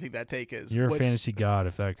crazy I think that take is. You're a fantasy god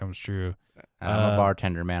if that comes true. I'm a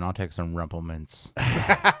bartender, man. I'll take some Rumple Mints.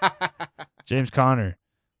 James Conner.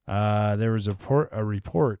 There was a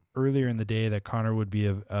report earlier in the day that Conner would be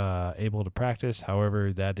able to practice.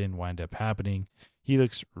 However, that didn't wind up happening. He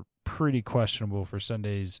looks pretty questionable for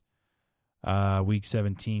Sunday's Week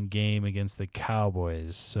 17 game against the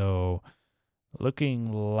Cowboys. So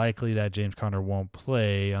looking likely that James Conner won't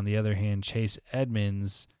play. On the other hand, Chase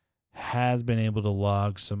Edmonds has been able to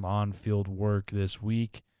log some on-field work this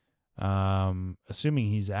week. Assuming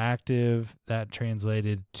he's active, that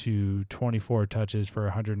translated to 24 touches for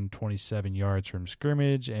 127 yards from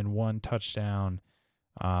scrimmage and 1 touchdown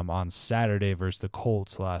on Saturday versus the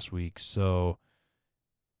Colts last week. So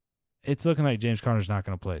it's looking like James Conner's not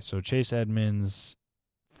going to play. So Chase Edmonds,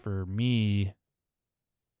 for me,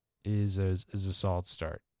 is a solid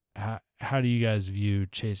start. How do you guys view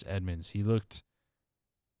Chase Edmonds? He looked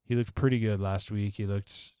pretty good last week. He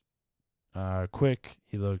looked quick.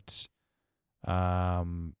 He looked,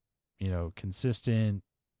 consistent,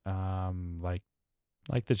 like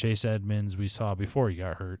the Chase Edmonds we saw before he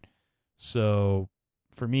got hurt. So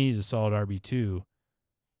for me, he's a solid RB2,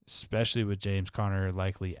 especially with James Conner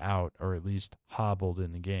likely out or at least hobbled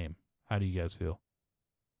in the game. How do you guys feel?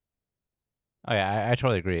 Oh yeah, I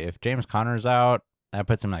totally agree. If James Conner's out, that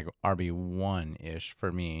puts him like RB1-ish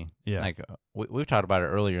for me. Yeah. Like we've talked about it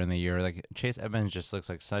earlier in the year. Like Chase Edmonds just looks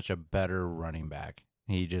like such a better running back.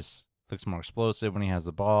 He just looks more explosive when he has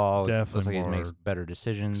the ball. Definitely looks like he more makes better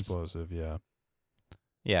decisions. Explosive, yeah.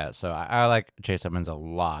 Yeah, so I like Chase Edmonds a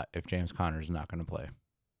lot if James Conner's not going to play.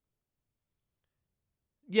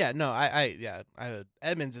 Yeah, no,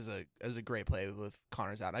 Edmonds is a great play with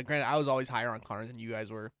Conner's out. Granted, I was always higher on Conner than you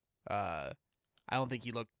guys were. I don't think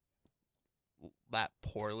he looked that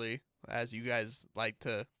poorly as you guys like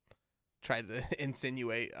to try to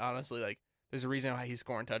insinuate. Honestly, like there's a reason why he's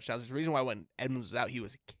scoring touchdowns. There's a reason why when Edmonds was out, he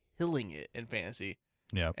was killing it in fantasy.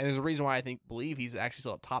 Yeah, and there's a reason why I believe he's actually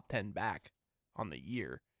still a top 10 back on the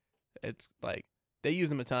year. It's like they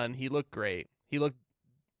used him a ton. He looked great. He looked.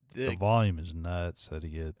 The volume is nuts that he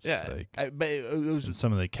gets. Yeah, but it was and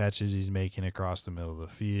some of the catches he's making across the middle of the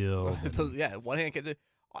field. Yeah, one hand catch.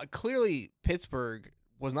 Clearly, Pittsburgh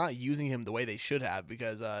was not using him the way they should have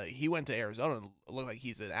because he went to Arizona and looked like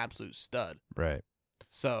he's an absolute stud. Right.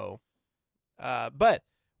 So, but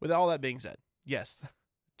with all that being said, yes,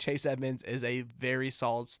 Chase Edmonds is a very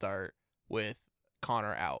solid start with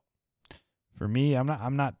Conner out. For me,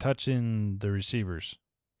 I'm not touching the receivers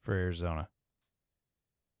for Arizona.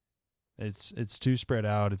 It's too spread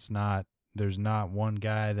out. There's not one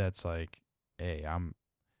guy that's like, hey, I'm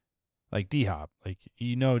like D-Hop. Like,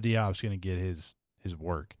 D-Hop's going to get his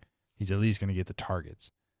work. He's at least going to get the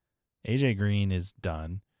targets. AJ Green is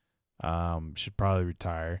done. Should probably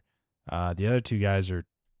retire. The other 2 guys are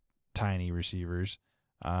tiny receivers.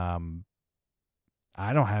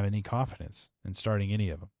 I don't have any confidence in starting any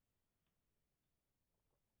of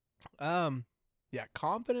them. Yeah,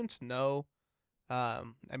 confidence, no. I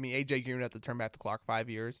mean, AJ Green would have to turn back the clock 5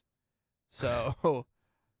 years. So,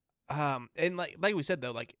 and like we said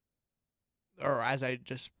though, like, or as I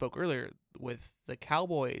just spoke earlier, with the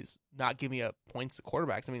Cowboys not giving up points to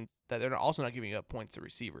quarterbacks, I mean that they're also not giving up points to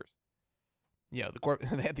receivers. You know,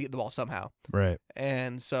 they have to get the ball somehow, Right.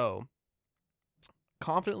 and so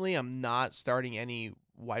confidently, I'm not starting any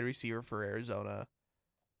wide receiver for Arizona.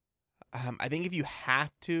 I think if you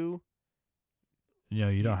have to,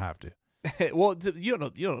 You don't have to. well, you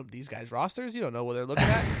don't know these guys' rosters. You don't know what they're looking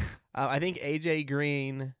at. I think AJ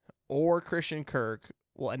Green or Christian Kirk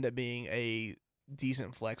will end up being a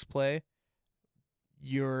decent flex play.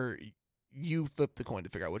 You flip the coin to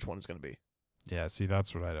figure out which one it's going to be. Yeah, see,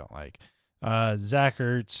 that's what I don't like. Zach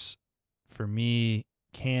Ertz, for me,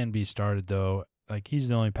 can be started, though. Like, he's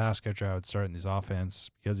the only pass catcher I would start in this offense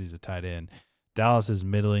because he's a tight end. Dallas is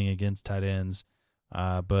middling against tight ends,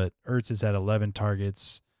 but Ertz has had 11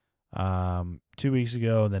 targets 2 weeks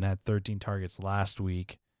ago and then had 13 targets last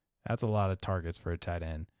week. That's a lot of targets for a tight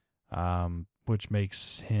end, which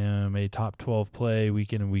makes him a top 12 play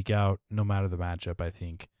week in and week out, no matter the matchup, I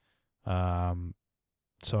think.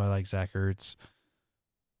 So I like Zach Ertz.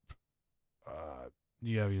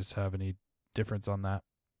 You guys have any difference on that?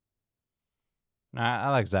 Nah, I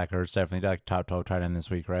like Zach Ertz. Definitely like top 12 tight end this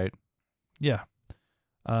week, right? Yeah.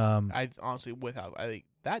 I honestly, I think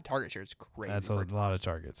that target share is crazy. That's a lot of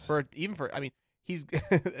targets. I mean, he's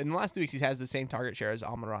in the last 2 weeks he has the same target share as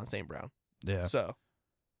Amon-Ra St. Brown. Yeah. So,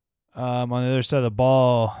 on the other side of the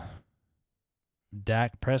ball,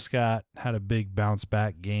 Dak Prescott had a big bounce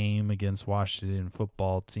back game against Washington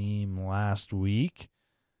football team last week.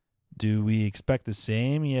 Do we expect the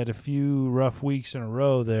same? He had a few rough weeks in a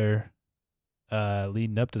row there,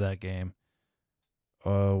 leading up to that game.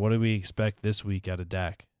 What do we expect this week out of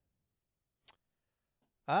Dak?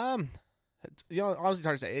 honestly, it's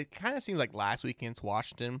hard to say. It kind of seems like last week against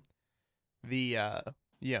Washington, the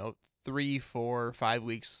 3, 4, 5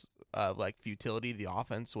 weeks of like futility the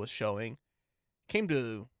offense was showing came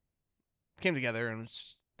together and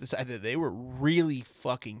decided that they were really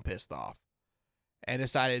fucking pissed off and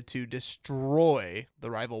decided to destroy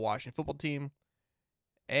the rival Washington football team.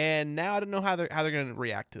 And now I don't know how they're going to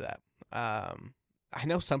react to that. I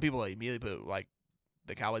know some people immediately put like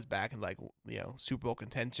the Cowboys back in like Super Bowl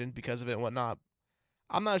contention because of it and whatnot.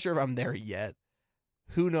 I'm not sure if I'm there yet.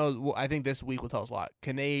 Who knows? Well, I think this week will tell us a lot.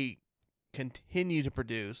 Can they continue to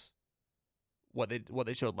produce what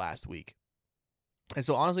they showed last week? And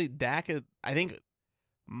so honestly, Dak, I think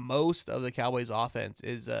most of the Cowboys offense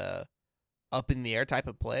is up in the air type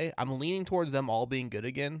of play. I'm leaning towards them all being good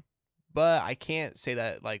again, but I can't say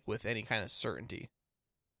that like with any kind of certainty.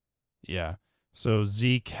 Yeah. So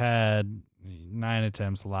Zeke had 9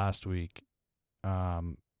 attempts last week, but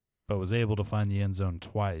was able to find the end zone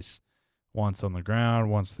twice, once on the ground,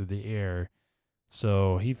 once through the air.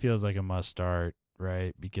 So he feels like a must start,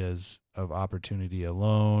 right, because of opportunity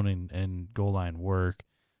alone and goal line work.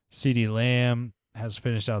 CeeDee Lamb has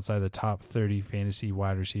finished outside the top 30 fantasy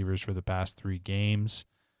wide receivers for the past 3 games,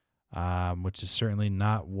 which is certainly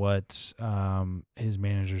not what his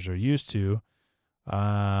managers are used to.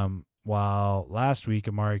 While last week,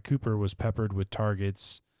 Amari Cooper was peppered with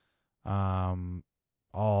targets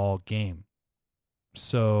all game.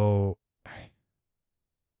 So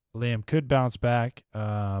Lamb could bounce back,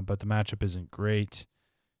 but the matchup isn't great.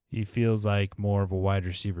 He feels like more of a wide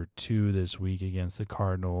receiver 2 this week against the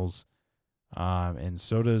Cardinals. And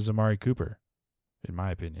so does Amari Cooper, in my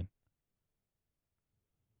opinion.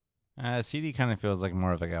 CD kind of feels like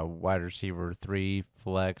more of like a wide receiver 3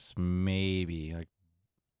 flex, maybe like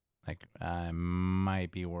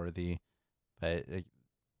might be worthy, but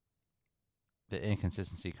the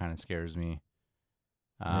inconsistency kind of scares me.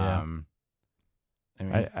 Yeah. I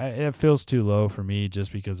mean, it feels too low for me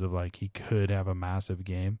just because of like he could have a massive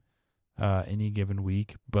game any given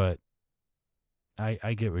week, but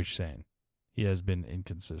I get what you're saying. He has been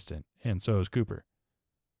inconsistent, and so is Cooper.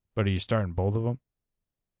 But are you starting both of them?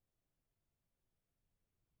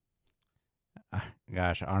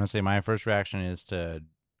 Gosh, honestly, my first reaction is to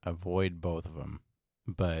avoid both of them,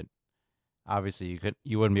 but obviously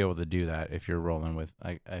you wouldn't be able to do that if you're rolling with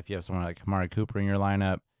like if you have someone like Amari Cooper in your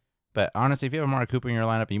lineup. But honestly, if you have Amari Cooper in your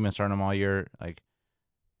lineup and you've been starting him all year, like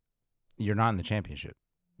you're not in the championship.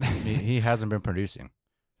 he hasn't been producing.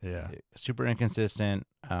 Yeah, super inconsistent.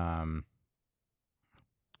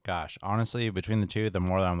 Gosh, honestly, between the two, the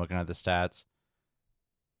more that I'm looking at the stats,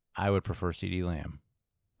 I would prefer CeeDee Lamb.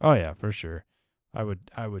 Oh yeah, for sure. I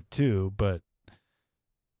would too, but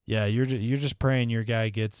Yeah, you're just praying your guy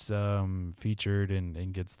gets featured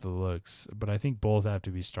and gets the looks, but I think both have to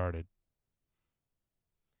be started.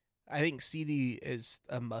 I think CD is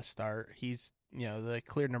a must start. He's the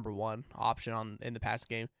clear number one option in the pass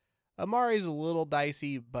game. Amari's a little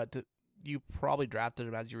dicey, but you probably drafted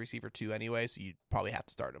him as your receiver 2 anyway, so you probably have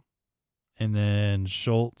to start him. And then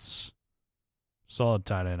Schultz, solid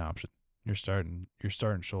tight end option. You're starting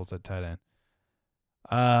Schultz at tight end.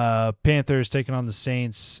 Panthers taking on the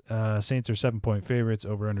Saints. Saints are 7-point favorites.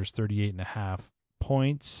 Over unders 38.5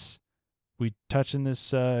 points. We touching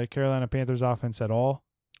this Carolina Panthers offense at all?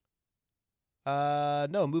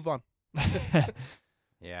 No, move on.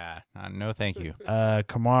 Yeah, no, thank you.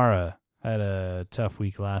 Kamara had a tough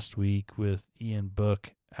week last week with Ian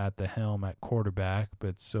Book at the helm at quarterback,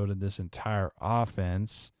 but so did this entire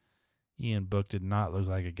offense. Ian Book did not look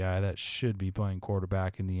like a guy that should be playing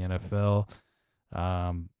quarterback in the NFL,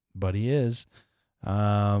 but he is.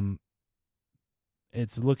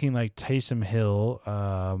 It's looking like Taysom Hill,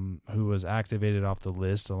 who was activated off the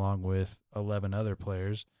list along with 11 other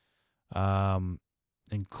players,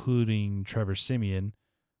 including Trevor Siemian,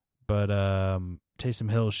 but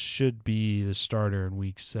Taysom Hill should be the starter in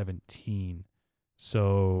Week 17.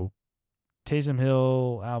 So Taysom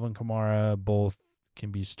Hill, Alvin Kamara, both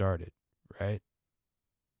can be started, right?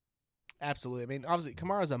 Absolutely. I mean, obviously,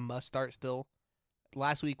 Kamara's a must start still.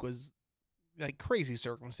 Last week was like crazy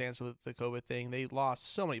circumstance with the COVID thing. They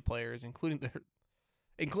lost so many players, including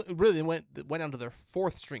really they went down to their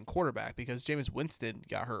 4th string quarterback because Jameis Winston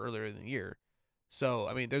got hurt earlier in the year. So,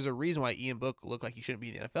 I mean, there's a reason why Ian Book looked like he shouldn't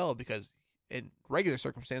be in the NFL because in regular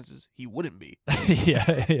circumstances, he wouldn't be.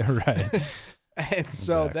 yeah, right. And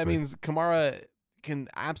so that means Kamara can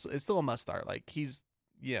absolutely, it's still a must start. Like he's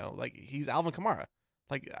Alvin Kamara.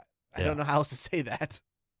 Like I don't know how else to say that.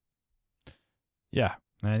 Yeah,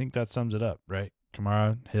 I think that sums it up, right?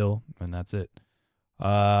 Kamara, Hill, and that's it.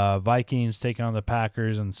 Vikings taking on the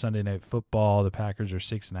Packers on Sunday Night Football. The Packers are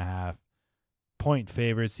 6.5-point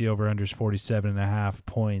favorites. The over-under is 47.5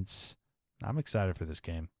 points. I'm excited for this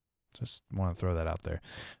game. Just want to throw that out there.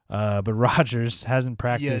 But Rodgers hasn't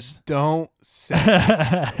practiced. You don't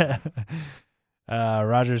say.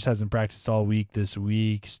 Rodgers hasn't practiced all week this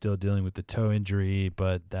week, still dealing with the toe injury,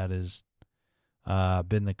 but that has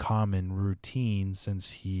been the common routine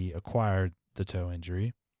since he acquired the toe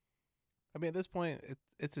injury. I mean, at this point,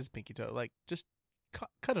 it's his pinky toe. Like, just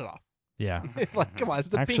cut it off. Yeah. Like, come on, it's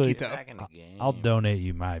the Actually, pinky toe. I'll donate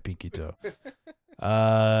you my pinky toe.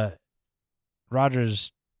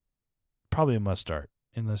 Rodgers probably a must start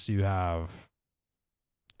unless you have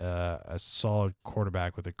a solid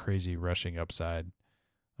quarterback with a crazy rushing upside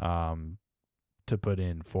to put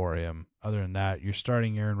in for him. Other than that, you're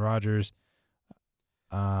starting Aaron Rodgers.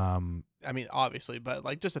 I mean, obviously, but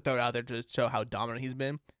like just to throw it out there to show how dominant he's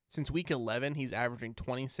been. Since week 11, he's averaging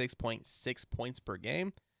 26.6 points per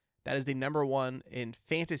game. That is the number one in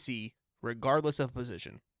fantasy, regardless of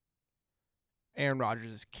position. Aaron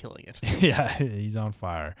Rodgers is killing it. Yeah, he's on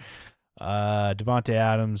fire. Devontae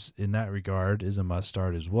Adams, in that regard, is a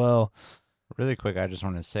must-start as well. Really quick, I just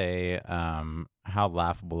want to say how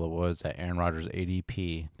laughable it was that Aaron Rodgers'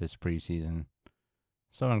 ADP this preseason.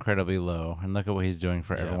 So incredibly low. And look at what he's doing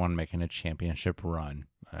for everyone making a championship run.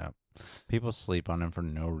 Yeah. People sleep on him for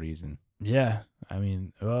no reason. Yeah. I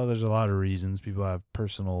mean, well, there's a lot of reasons. People have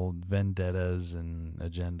personal vendettas and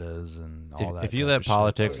agendas and all that. If you let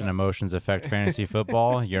politics and emotions affect fantasy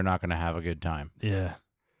football, you're not going to have a good time. Yeah.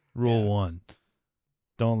 Rule 1.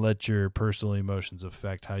 Don't let your personal emotions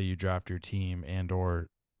affect how you draft your team and or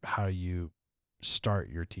how you start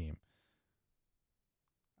your team.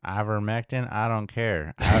 Ivermectin, I don't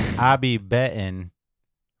care. I be betting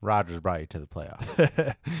Rodgers brought you to the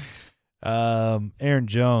playoffs. Aaron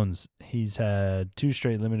Jones, he's had 2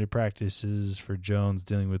 straight limited practices for Jones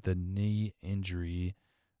dealing with a knee injury,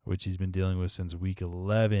 which he's been dealing with since week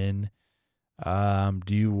 11.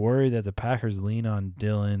 Do you worry that the Packers lean on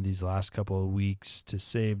Dillon these last couple of weeks to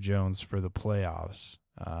save Jones for the playoffs?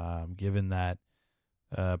 Given that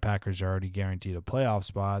Packers are already guaranteed a playoff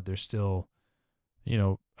spot, they're still,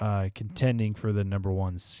 contending for the number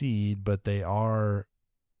 1 seed, but they are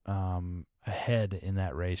ahead in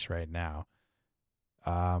that race right now.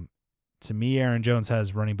 To me, Aaron Jones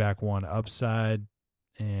has running back 1 upside,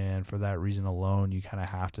 and for that reason alone, you kind of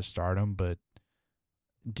have to start him. But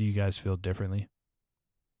do you guys feel differently?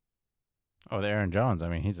 Oh, the Aaron Jones. I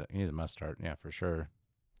mean, he's a must start. Yeah, for sure.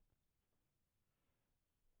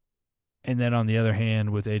 And then on the other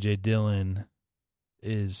hand, with A.J. Dillon,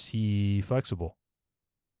 is he flexible?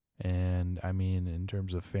 And, I mean, in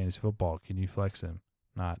terms of fantasy football, can you flex him?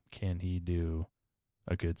 Not can he do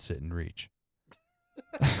a good sit and reach?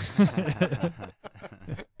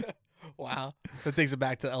 Wow, that takes it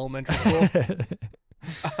back to elementary school.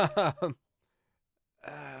 um,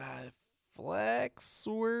 flex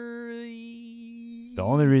worthy. The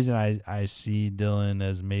only reason I see Dillon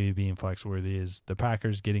as maybe being flex worthy is the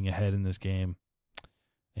Packers getting ahead in this game,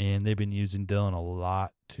 and they've been using Dillon a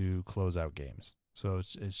lot to close out games. So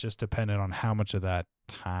it's just dependent on how much of that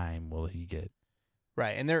time will he get.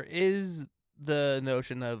 Right, and there is the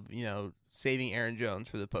notion of saving Aaron Jones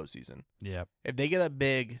for the postseason. Yeah. If they get up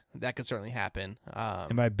big, that could certainly happen.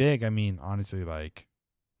 And by big, I mean honestly, like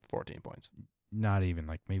 14 points. Not even,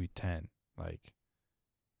 like maybe 10. Like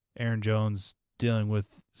Aaron Jones dealing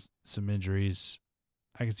with some injuries,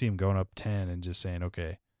 I can see him going up 10 and just saying,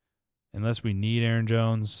 okay, unless we need Aaron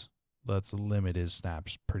Jones, let's limit his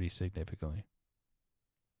snaps pretty significantly.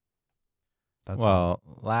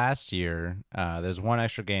 Last year, there's one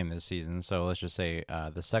extra game this season, so let's just say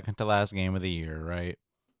the second to last game of the year, right?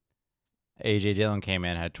 A.J. Dillon came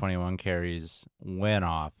in, had 21 carries, went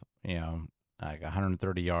off, like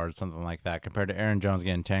 130 yards, something like that, compared to Aaron Jones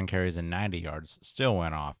getting 10 carries and 90 yards, still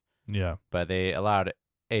went off. Yeah. But they allowed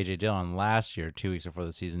A.J. Dillon last year, 2 weeks before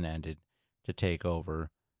the season ended, to take over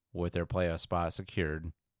with their playoff spot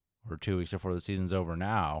secured, or 2 weeks before the season's over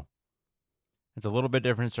now. It's a little bit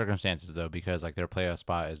different circumstances, though, because like their playoff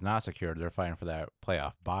spot is not secured. They're fighting for that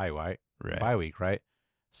playoff bye, right? Bye week, right?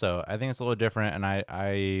 So I think it's a little different, and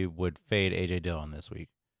I would fade A.J. Dillon this week.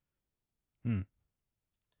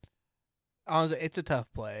 Honestly, it's a tough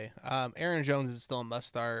play. Aaron Jones is still a must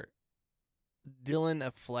start. Dillon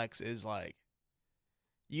at flex is like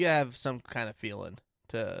you have some kind of feeling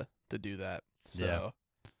to do that. So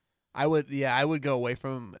yeah. I would go away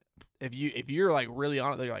from if you're like really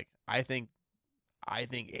on it. You're like I think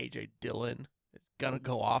A.J. Dillon is gonna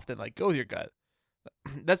go off. Then like go with your gut.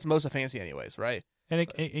 That's most of fantasy, anyways, right? And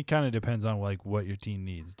it kind of depends on like what your team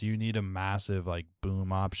needs. Do you need a massive like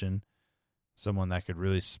boom option, someone that could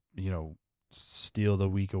really steal the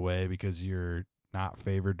week away because you're not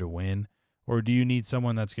favored to win, or do you need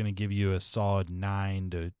someone that's going to give you a solid 9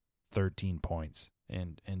 to 13 points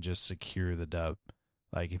and just secure the dub?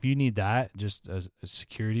 Like if you need that, just as a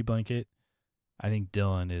security blanket, I think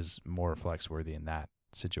Dillon is more flex worthy in that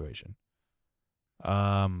situation.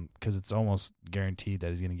 Because it's almost guaranteed that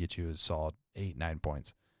he's going to get you a solid 8-9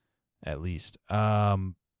 points at least.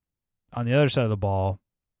 On the other side of the ball,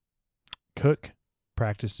 Cook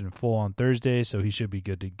practiced in full on Thursday, so he should be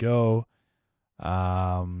good to go.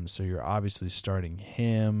 So you're obviously starting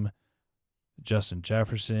him. Justin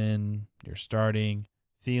Jefferson, you're starting.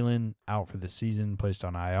 Thielen out for the season, placed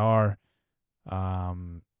on IR.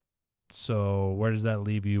 So where does that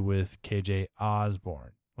leave you with KJ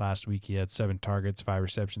Osborne? Last week he had 7 targets, 5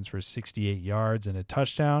 receptions for 68 yards and a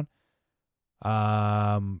touchdown.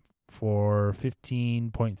 For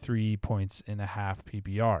 15.3 points and a half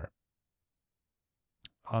PPR.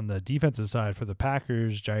 On the defensive side for the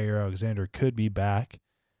Packers, Jair Alexander could be back,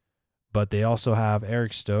 but they also have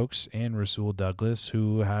Eric Stokes and Rasul Douglas,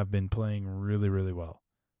 who have been playing really, really well.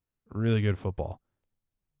 Really good football.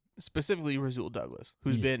 Specifically Rasul Douglas,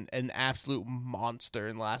 who's been an absolute monster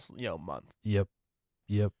in the last month. Yep.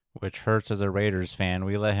 Which hurts as a Raiders fan.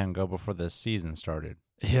 We let him go before the season started.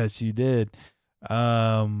 Yes, you did.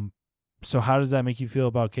 So how does that make you feel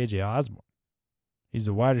about KJ Osborne? He's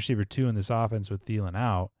a wide receiver 2 in this offense with Thielen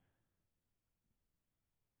out.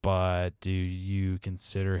 But do you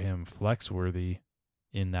consider him flex worthy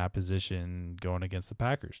in that position going against the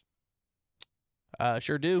Packers?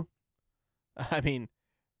 Sure do. I mean,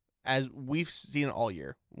 as we've seen all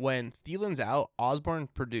year, when Thielen's out, Osborne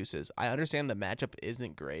produces. I understand the matchup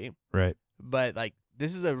isn't great. Right. But like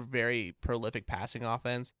this is a very prolific passing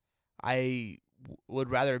offense. I would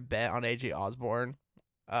rather bet on AJ Osborne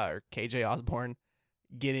or KJ Osborne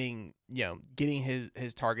getting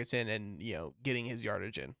his targets in and getting his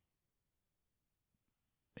yardage in.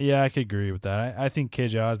 Yeah, I could agree with that. I think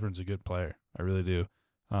KJ Osborne's a good player. I really do.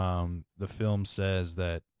 The film says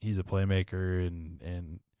that he's a playmaker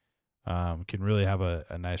and can really have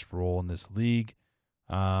a nice role in this league.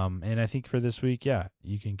 And I think for this week, yeah,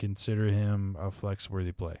 you can consider him a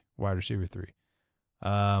flex-worthy play, wide receiver 3.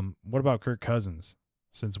 What about Kirk Cousins?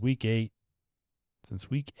 Since week 8,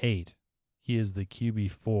 he is the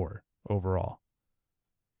QB4 overall.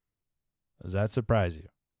 Does that surprise you?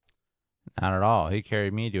 Not at all. He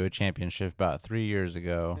carried me to a championship about 3 years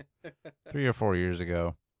ago, 3 or 4 years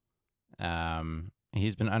ago.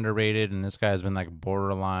 He's been underrated, and this guy's been like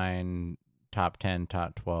borderline top 10,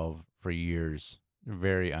 top 12 for years.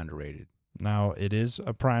 Very underrated. Now, it is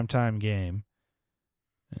a primetime game,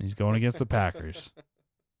 and he's going against the Packers.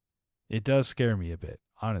 It does scare me a bit,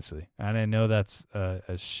 honestly. And I know that's a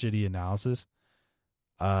shitty analysis.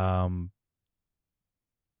 But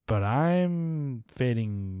I'm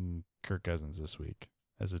fading Kirk Cousins this week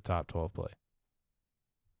as a top 12 play.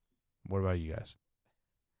 What about you guys?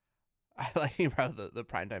 I like you brought up the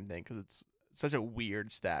primetime thing because it's such a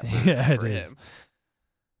weird stat for, Yeah, for it him.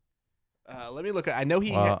 is. Let me look at. I know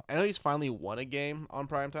he's finally won a game on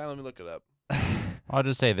primetime. Let me look it up. I'll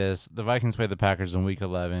just say this. The Vikings played the Packers in Week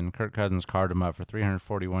 11. Kirk Cousins carved them up for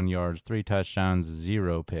 341 yards, 3 touchdowns,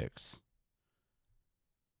 0 picks.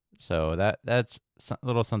 So that's a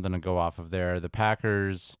little something to go off of there. The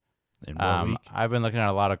Packers, In what week? I've been looking at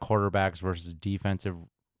a lot of quarterbacks versus defensive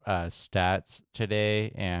stats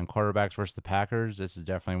today, and quarterbacks versus the Packers. This is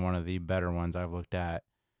definitely one of the better ones I've looked at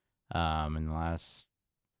in the last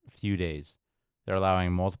few days. They're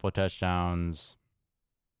allowing multiple touchdowns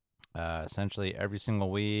essentially every single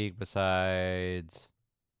week besides.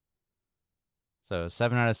 So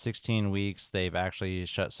 7 out of 16 weeks, they've actually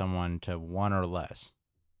shut someone to 1 or less.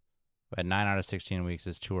 But 9 out of 16 weeks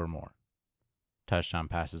is 2 or more touchdown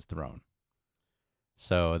passes thrown.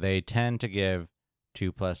 So they tend to give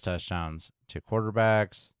 2+ touchdowns to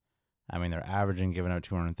quarterbacks. I mean, they're averaging giving up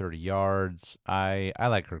 230 yards. I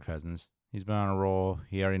like Kirk Cousins. He's been on a roll.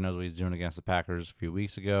 He already knows what he's doing against the Packers a few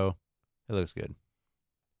weeks ago. It looks good.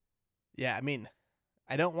 Yeah, I mean,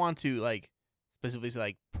 I don't want to specifically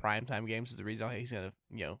say primetime games is the reason he's gonna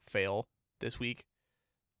fail this week,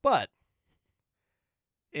 but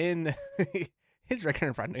in his record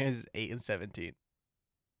in primetime games is 8-17.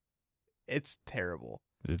 It's terrible.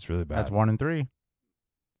 It's really bad. That's 1-3.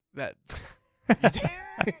 That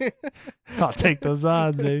I'll take those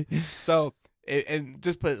odds, baby. So, and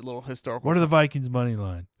just put a little historical. What are the Vikings' money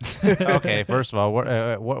line? Okay, first of all, what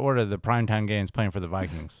are the primetime games playing for the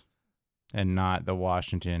Vikings and not the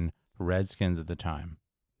Washington Redskins at the time?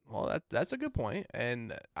 Well, that's a good point,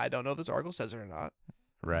 and I don't know if this article says it or not.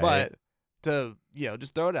 Right. But to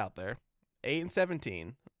just throw it out there,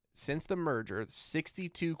 8-17 since the merger,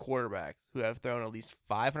 62 quarterbacks who have thrown at least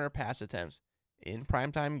 500 pass attempts in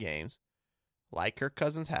primetime games, like Kirk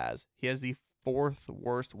Cousins has. He has the 4th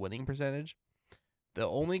worst winning percentage. The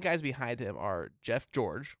only guys behind him are Jeff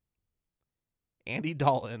George, Andy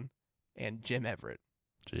Dalton, and Jim Everett.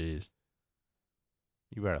 Jeez.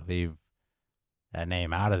 You better leave that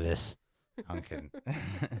name out of this. I'm kidding.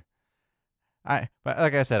 But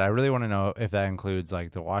like I said, I really want to know if that includes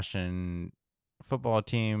the Washington football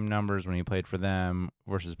team numbers when he played for them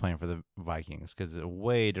versus playing for the Vikings, because it's a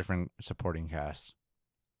way different supporting cast.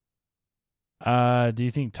 Do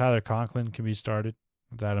you think Tyler Conklin can be started?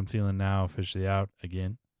 With Adam Thielen now officially out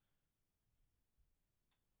again.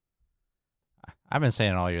 I've been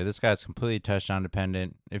saying it all year. This guy's completely touchdown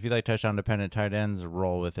dependent. If you like touchdown dependent tight ends,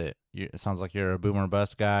 roll with it. It sounds like you're a boomer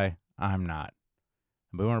bust guy. I'm not.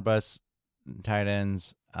 Boomer bust tight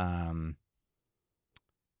ends.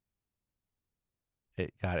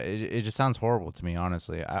 It just sounds horrible to me,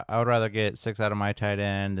 honestly. I would rather get 6 out of my tight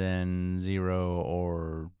end than 0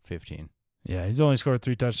 or 15. Yeah, he's only scored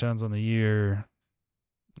 3 touchdowns on the year.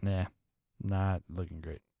 Nah, not looking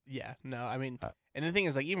great. Yeah, no, I mean, and the thing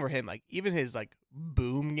is, even for him, even his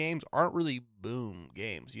boom games aren't really boom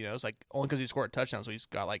games. It's only because he scored a touchdown, so he's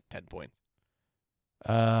got 10 points.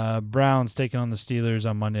 Browns taking on the Steelers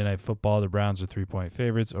on Monday Night Football. The Browns are 3-point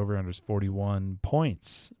favorites. Over-under is 41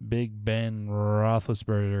 points. Big Ben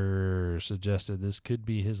Roethlisberger suggested this could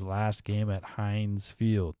be his last game at Heinz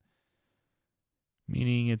Field,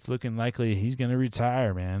 meaning it's looking likely he's going to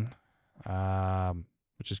retire, man,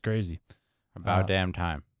 which is crazy. About damn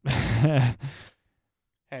time. Hey,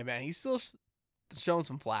 man, he's still showing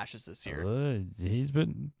some flashes this year. He's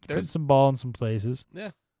been putting some ball in some places.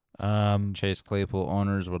 Yeah. Chase Claypool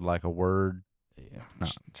owners would like a word. Yeah,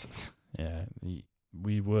 yeah,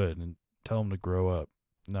 we would, and tell him to grow up.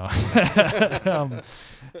 No.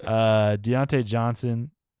 Deontay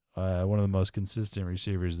Johnson, one of the most consistent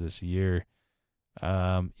receivers this year,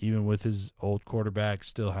 even with his old quarterback,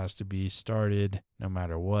 still has to be started no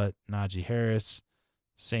matter what. Najee Harris,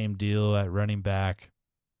 same deal at running back.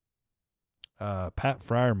 Pat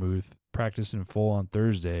Freiermuth practiced in full on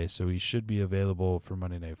Thursday, so he should be available for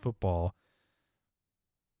Monday Night Football.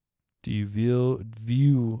 Do you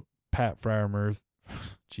view Pat Freiermuth?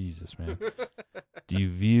 Jesus, man. Do you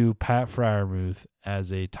view Pat Freiermuth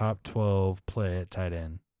as a top 12 play at tight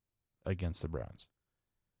end against the Browns?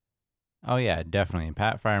 Oh, yeah, definitely.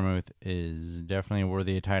 Pat Freiermuth is definitely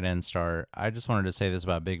worthy of tight end start. I just wanted to say this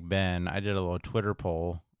about Big Ben. I did a little Twitter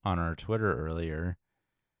poll on our Twitter earlier,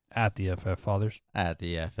 At the FF Fathers. At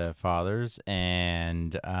the FF Fathers.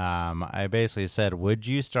 And I basically said, would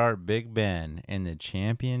you start Big Ben in the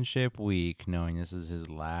championship week knowing this is his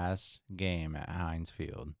last game at Heinz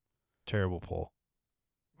Field? Terrible poll.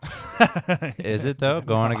 Is it, though?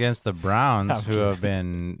 Going against the Browns, I'm who have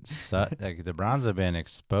been the Browns have been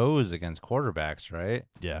exposed against quarterbacks, right?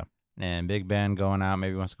 Yeah. And Big Ben going out,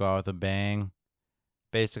 maybe wants to go out with a bang.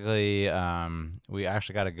 Basically, we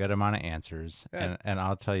actually got a good amount of answers, Yeah. and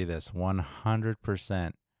I'll tell you this,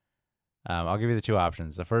 100%. I'll give you the two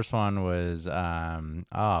options. The first one was,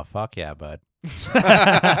 oh, fuck yeah, bud.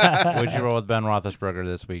 Would you roll with Ben Roethlisberger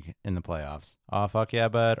this week in the playoffs? Oh, fuck yeah,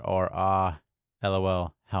 bud, or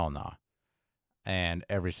LOL, hell no. And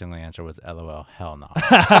every single answer was LOL, hell no.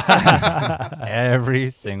 Every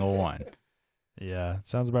single one. Yeah,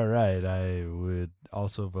 sounds about right. I would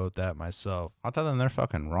also vote that myself. I'll tell them they're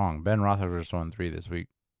fucking wrong. Ben Roethlisberger's won 3 this week.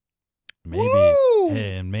 Maybe. Woo!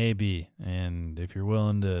 Hey, and maybe. And if you're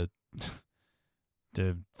willing to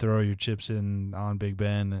throw your chips in on Big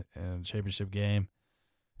Ben in a championship game,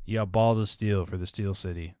 you got balls of steel for the Steel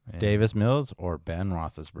City. And Davis Mills or Ben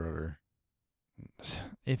Roethlisberger?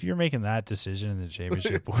 if you're making that decision in the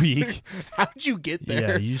championship week, How'd you get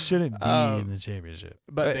there? yeah, you shouldn't be in the championship.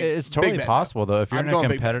 But It's totally Big Ben, possible, though. If you're I'm in a going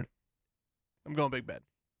Big competitor, I'm going Big Ben.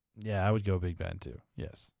 Yeah, I would go Big Ben too.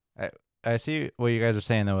 Yes. I see what you guys are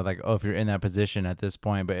saying, though, with like, oh, if you're in that position at this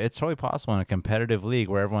point, but it's totally possible in a competitive league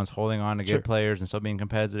where everyone's holding on to Sure. good players and still being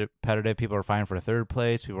competitive. People are fighting for third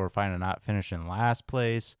place. People are fighting to not finish in last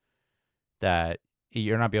place. That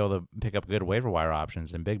you're not be able to pick up good waiver wire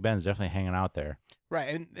options, and Big Ben's definitely hanging out there.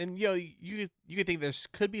 Right, and you could think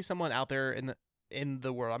could be someone out there in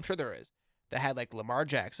the world. I'm sure there is that had like Lamar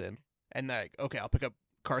Jackson, and they're like, okay, I'll pick up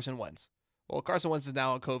Carson Wentz. Well, Carson Wentz is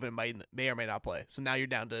now on COVID and may or may not play. So now you're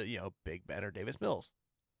down to Big Ben or Davis Mills.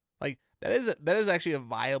 Like that is actually a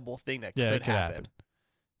viable thing that It could happen.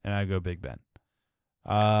 And I go Big Ben.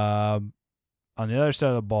 On the other side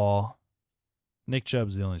of the ball, Nick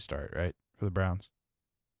Chubb's the only start, right, for the Browns.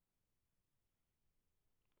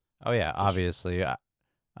 Oh yeah, obviously. I'll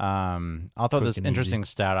throw this Quick and interesting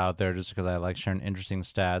stat out there just because I like sharing interesting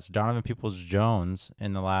stats. Donovan Peoples-Jones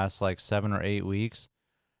in the last like 7 or 8 weeks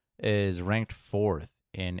is ranked 4th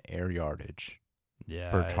in air yardage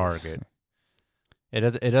Yeah. per target. It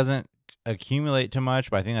doesn't accumulate too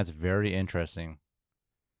much, but I think that's very interesting.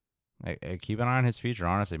 Keep an eye on his future.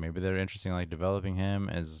 Honestly, maybe they're interesting, like developing him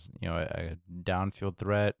as a downfield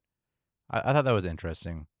threat. I thought that was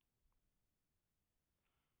interesting.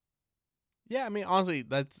 Yeah, I mean, honestly,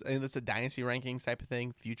 that's a dynasty rankings type of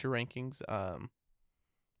thing, future rankings.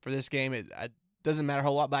 For this game, it doesn't matter a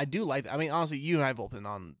whole lot, but I do like. I mean, honestly, you and I have both been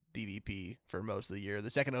on DVP for most of the year. The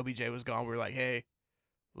second OBJ was gone, we were like, hey,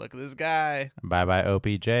 look at this guy. Bye bye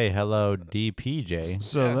OPJ. Hello DPJ.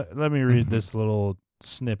 So Yeah. let me read this little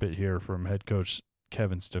snippet here from head coach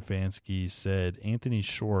Kevin Stefanski. Said Anthony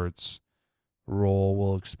Schwartz role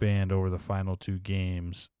will expand over the final 2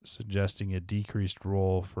 games, suggesting a decreased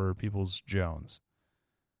role for Peoples-Jones.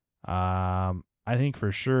 I think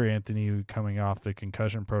for sure Anthony, coming off the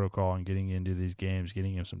concussion protocol and getting into these games,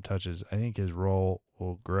 getting him some touches, I think his role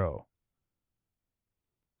will grow.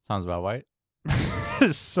 Sounds about right.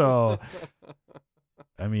 So,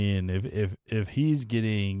 I mean, if he's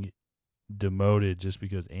getting demoted just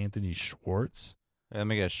because Anthony Schwartz Let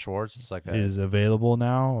me guess. Schwartz is like is available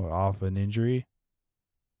now off an injury,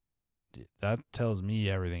 that tells me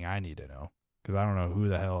everything I need to know, because I don't know who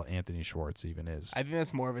the hell Anthony Schwartz even is. I think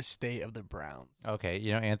that's more of a state of the Browns. okay.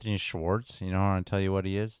 Anthony Schwartz. I want to tell you what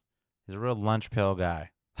he is. He's a real lunch pail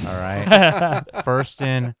guy. All right. First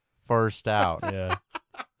in, first out. Yeah,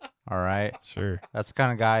 All right. sure. That's the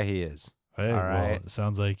kind of guy he is. Hey, All well, right. it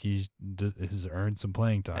sounds like he has earned some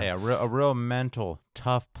playing time. Hey, a real mental,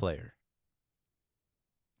 tough player.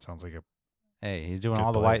 Sounds like a Hey, he's doing Good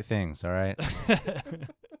all the player. right things. All right.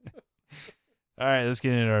 All right, let's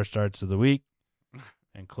get into our starts of the week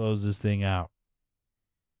and close this thing out.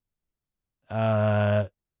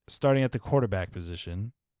 Starting at the quarterback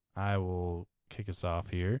position, I will kick us off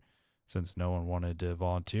here since no one wanted to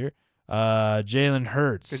volunteer. Jalen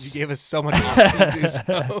Hurts. Because you gave us so much options to do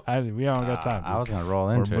so. We don't got time. I was gonna roll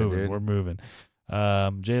We're into moving. it, dude. We're moving.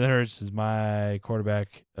 Jalen Hurts is my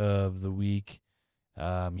quarterback of the week.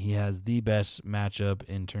 He has the best matchup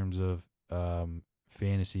in terms of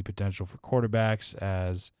fantasy potential for quarterbacks,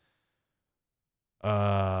 as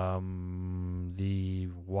the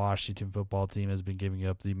Washington football team has been giving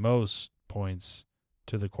up the most points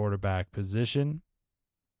to the quarterback position.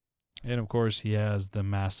 And, of course, he has the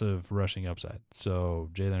massive rushing upside. So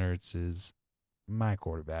Jalen Hurts is my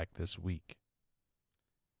quarterback this week.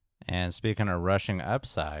 And speaking of rushing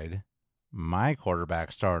upside, my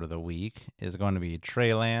quarterback start of the week is going to be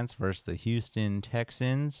Trey Lance versus the Houston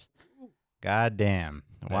Texans. God damn.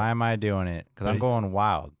 Why am I doing it? Because I'm going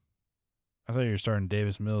wild. I thought you were starting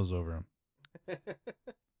Davis Mills over him.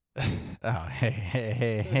 Oh,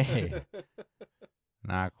 hey.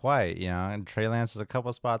 Not quite, and Trey Lance is a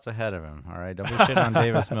couple spots ahead of him. All right, don't be shitting on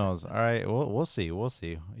Davis Mills. All right, we'll see.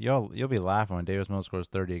 You'll be laughing when Davis Mills scores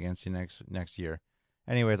 30 against you next year.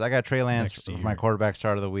 Anyways, I got Trey Lance for my quarterback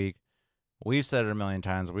start of the week. We've said it a million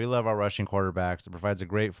times. We love our rushing quarterbacks. It provides a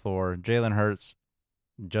great floor. Jalen Hurts,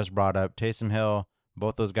 just brought up. Taysom Hill,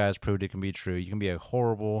 both those guys proved it can be true. You can be a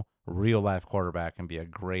horrible real-life quarterback and be a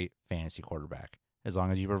great fantasy quarterback as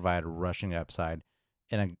long as you provide rushing upside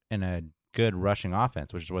in a good rushing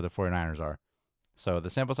offense, which is where the 49ers are. So the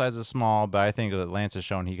sample size is small, but I think that Lance has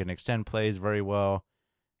shown he can extend plays very well,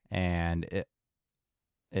 and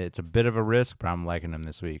it's a bit of a risk, but I'm liking him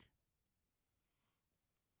this week.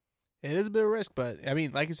 It is a bit of a risk, but, I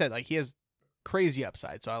mean, like you said, he has crazy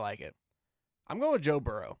upside, so I like it. I'm going with Joe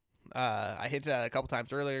Burrow. I hinted at it a couple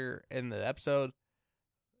times earlier in the episode.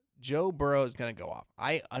 Joe Burrow is going to go off.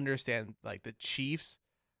 I understand, the Chiefs,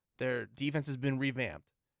 their defense has been revamped,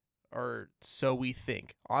 or so we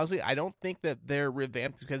think. Honestly, I don't think that they're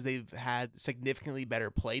revamped because they've had significantly better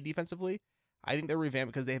play defensively. I think they're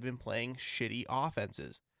revamped because they've been playing shitty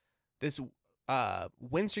offenses. This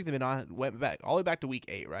win streak they've been on went back all the way back to week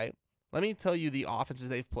 8, right? Let me tell you the offenses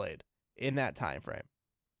they've played in that time frame.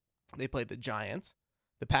 They played the Giants,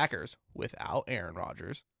 the Packers without Aaron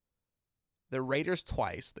Rodgers, the Raiders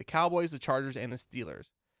twice, the Cowboys, the Chargers, and the Steelers.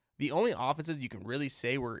 The only offenses you can really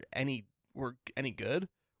say were any good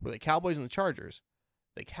were the Cowboys and the Chargers.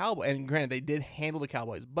 And granted, they did handle the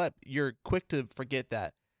Cowboys, but you're quick to forget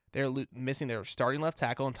that they're missing their starting left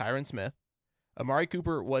tackle in Tyron Smith. Amari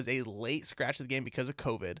Cooper was a late scratch of the game because of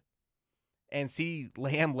COVID. And CeeDee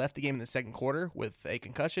Lamb left the game in the second quarter with a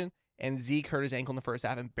concussion, and Zeke hurt his ankle in the first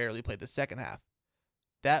half and barely played the second half.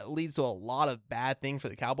 That leads to a lot of bad things for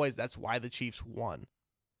the Cowboys. That's why the Chiefs won.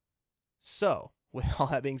 So, with all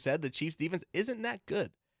that being said, the Chiefs' defense isn't that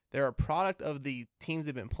good. They're a product of the teams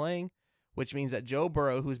they've been playing, which means that Joe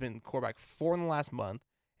Burrow, who's been quarterback 4 in the last month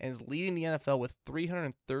and is leading the NFL with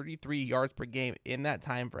 333 yards per game in that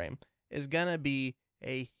time frame, is going to be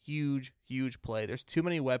a huge, huge play. There's too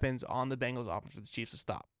many weapons on the Bengals offense for the Chiefs to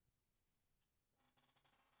stop.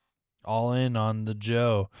 All in on the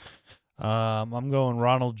Joe. I'm going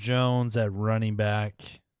Ronald Jones at running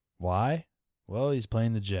back. Why? Well, he's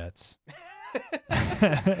playing the Jets.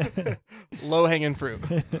 Low-hanging fruit.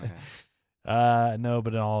 No,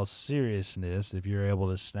 but in all seriousness, if you're able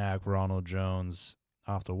to snag Ronald Jones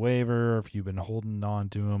off the waiver, or if you've been holding on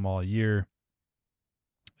to him all year,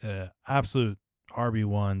 absolute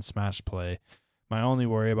RB1 smash play. My only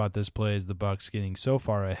worry about this play is the Bucs getting so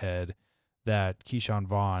far ahead that Keyshawn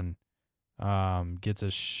Vaughn gets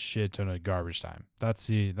a shit ton of garbage time. That's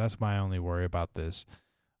my only worry about this.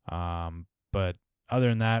 But other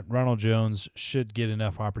than that, Ronald Jones should get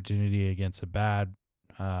enough opportunity against a bad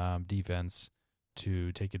defense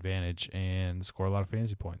to take advantage and score a lot of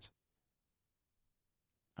fantasy points.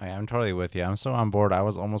 I'm totally with you. I'm so on board. I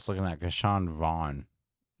was almost looking at Keyshawn Vaughn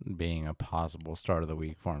being a possible start of the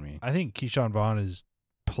week for me. I think Keyshawn Vaughn is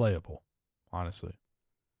playable, honestly.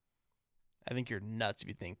 I think you're nuts if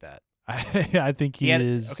you think that. I think he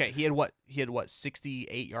is. Okay, he had what?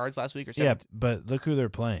 68 yards last week or something? Yeah, but look who they're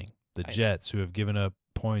playing. The Jets, who have given up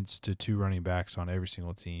points to 2 running backs on every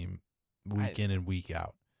single team week in and week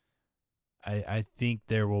out. I think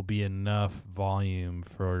there will be enough volume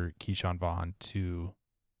for Keyshawn Vaughn to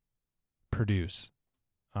produce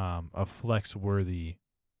a flex-worthy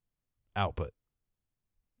output.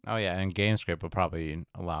 Oh, yeah, and game script will probably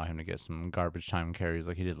allow him to get some garbage time carries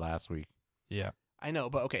like he did last week. Yeah. I know,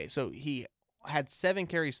 but okay, so he had 7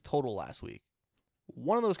 carries total last week.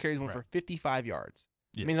 One of those carries went for 55 yards.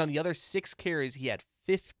 Yes. It means on the other 6 carries, he had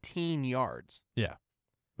 15 yards. Yeah.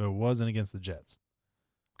 But it wasn't against the Jets.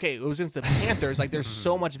 Okay, it was against the Panthers. They're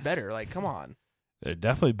so much better. Come on. They're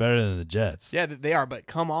definitely better than the Jets. Yeah, they are, but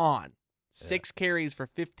come on. 6 carries for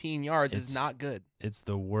 15 yards is not good. It's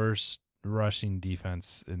the worst rushing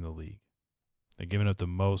defense in the league. They're giving up the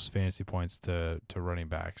most fantasy points to running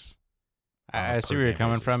backs. I see where you're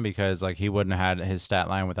coming from because he wouldn't have had his stat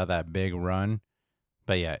line without that big run.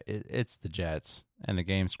 But yeah, it's the Jets and the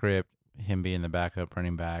game script, him being the backup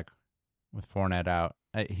running back with Fournette out.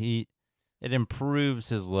 It improves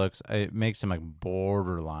his looks. It makes him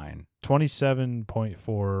borderline.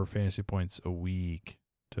 27.4 fantasy points a week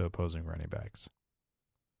to opposing running backs.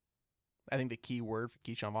 I think the key word for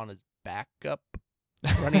Keyshawn Vaughn is backup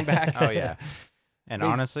running back. Oh, yeah. And I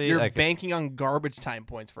mean, honestly, you're like banking on garbage time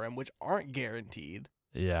points for him, which aren't guaranteed.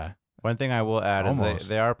 Yeah. one thing I will add Almost. is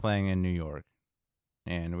they are playing in New York.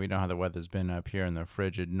 And we know how the weather's been up here in the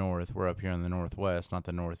frigid north. We're up here in the northwest, not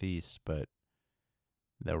the northeast, but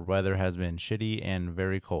the weather has been shitty and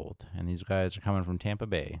very cold. And these guys are coming from Tampa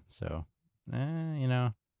Bay. So,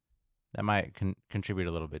 that might contribute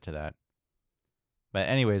a little bit to that. But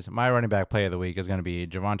anyways, my running back play of the week is going to be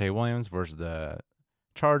Javonte Williams versus the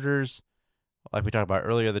Chargers. Like we talked about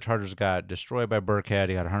earlier, the Chargers got destroyed by Burkhead.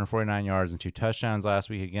 He got 149 yards and 2 touchdowns last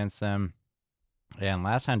week against them. And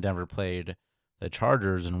last time Denver played the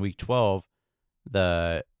Chargers in Week 12,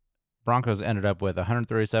 the Broncos ended up with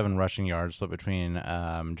 137 rushing yards split between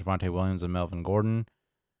Javonte Williams and Melvin Gordon.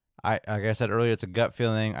 Like I said earlier, it's a gut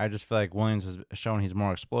feeling. I just feel like Williams has shown he's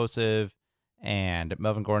more explosive, and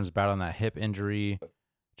Melvin Gordon's battling that hip injury,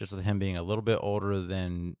 just with him being a little bit older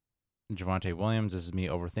than Javonte Williams. This is me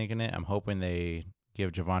overthinking it. I'm hoping they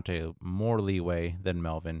give Javonte more leeway than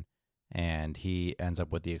Melvin, and he ends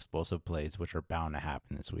up with the explosive plays, which are bound to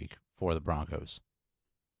happen this week for the Broncos.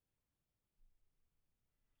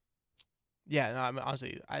 Yeah, no, I mean,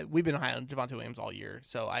 honestly, we've been high on Javonte Williams all year,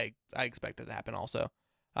 so I expect that to happen also.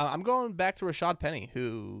 I'm going back to Rashad Penny,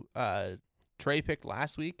 who Trey picked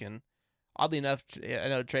last week, and oddly enough, I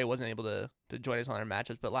know Trey wasn't able to join us on our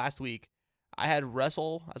matchups, but last week I had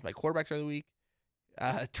Russell as my quarterback start of the week.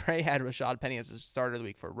 Trey had Rashad Penny as the starter of the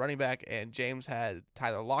week for running back, and James had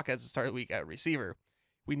Tyler Lockett as the start of the week at receiver.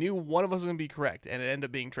 We knew one of us was going to be correct, and it ended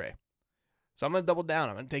up being Trey. So I'm going to double down.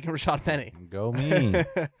 I'm going to take Rashad Penny. Go me.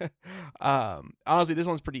 Honestly, this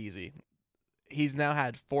one's pretty easy. He's now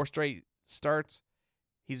had 4 straight starts.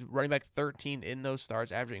 He's running back 13 in those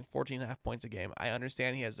starts, averaging 14.5 points a game. I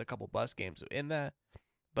understand he has a couple bust games in that,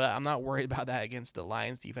 but I'm not worried about that against the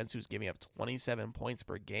Lions defense, who's giving up 27 points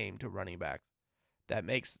per game to running backs. That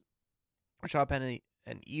makes Rashad Penny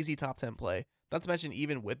an easy top 10 play. Not to mention,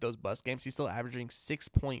 even with those bust games, he's still averaging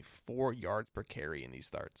 6.4 yards per carry in these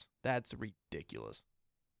starts. That's ridiculous.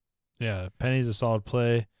 Yeah, Penny's a solid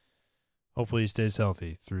play. Hopefully he stays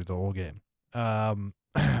healthy through the whole game.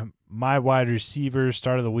 My wide receiver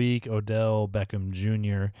start of the week, Odell Beckham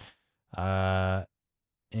Jr.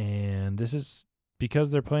 And this is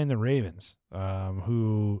because they're playing the Ravens,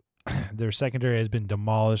 who their secondary has been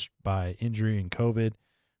demolished by injury and COVID,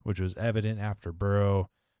 which was evident after Burrow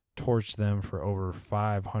torched them for over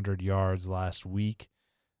 500 yards last week.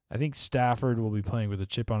 I think Stafford will be playing with a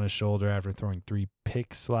chip on his shoulder after throwing 3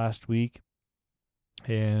 picks last week.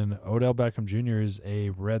 And Odell Beckham Jr. is a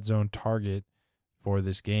red zone target for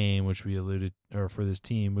this game, for this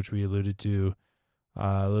team, which we alluded to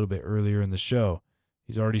a little bit earlier in the show.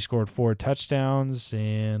 He's already scored 4 touchdowns,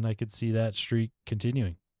 and I could see that streak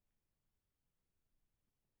continuing.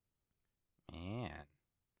 Man.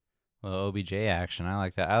 A little OBJ action. I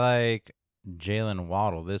like that. I like Jalen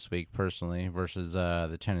Waddle this week, personally, versus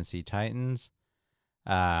the Tennessee Titans.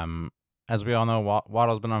 As we all know,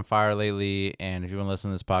 Waddle's been on fire lately, and if you've been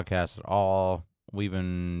listening to this podcast at all, we've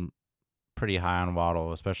been pretty high on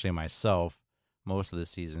Waddle, especially myself, most of the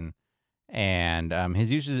season. And his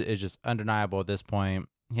usage is just undeniable at this point.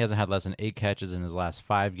 He hasn't had less than 8 catches in his last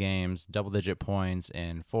 5 games, double-digit points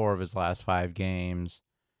in 4 of his last 5 games.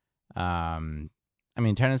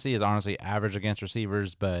 Tennessee is honestly average against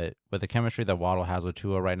receivers, but with the chemistry that Waddle has with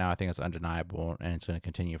Tua right now, I think it's undeniable, and it's going to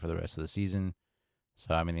continue for the rest of the season.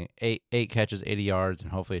 So, 8 catches, 80 yards,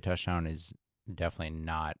 and hopefully a touchdown is definitely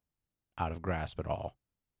not out of grasp at all.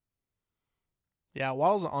 Yeah,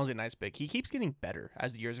 Waddle's honestly a nice pick. He keeps getting better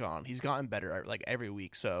as the years go on. He's gotten better like every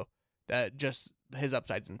week, so that just his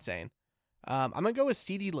upside's insane. I'm going to go with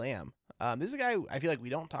CeeDee Lamb. This is a guy I feel like we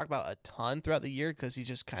don't talk about a ton throughout the year because he's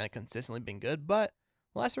just kind of consistently been good, but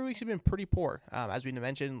the last 3 weeks have been pretty poor. As we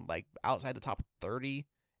mentioned, like outside the top 30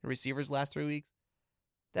 receivers the last 3 weeks.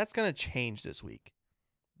 That's going to change this week.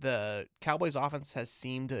 The Cowboys offense has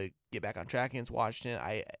seemed to get back on track against Washington.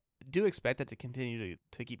 I do expect that to continue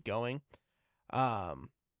to keep going. CeeDee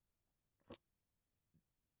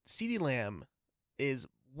Lamb is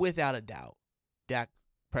without a doubt Dak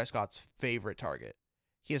Prescott's favorite target.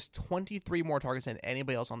 He has 23 more targets than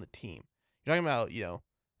anybody else on the team. You're talking about,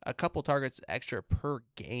 a couple targets extra per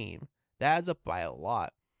game. That adds up by a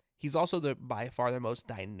lot. He's also by far the most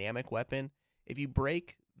dynamic weapon. If you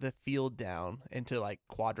break the field down into like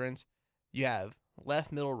quadrants, you have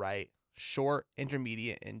left, middle, right, short,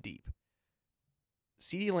 intermediate, and deep.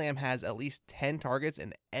 CeeDee Lamb has at least 10 targets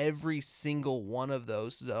in every single one of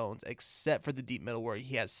those zones, except for the deep middle where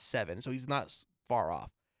he has 7, so he's not far off.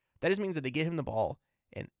 That just means that they get him the ball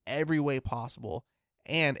in every way possible,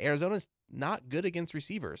 and Arizona's not good against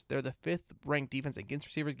receivers. They're the 5th ranked defense against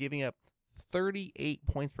receivers, giving up 38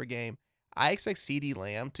 points per game. I expect CeeDee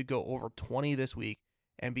Lamb to go over 20 this week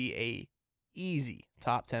and be a easy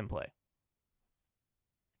top 10 play.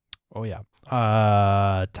 Oh, yeah.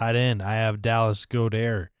 Tight end, I have Dallas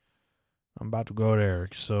Goedert. I'm about to go there.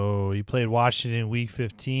 So he played Washington week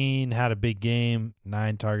 15, had a big game,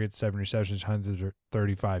 9 targets, 7 receptions,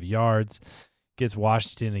 135 yards. Gets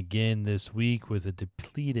Washington again this week with a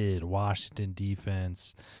depleted Washington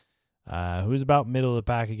defense, who's about middle of the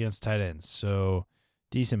pack against tight ends. So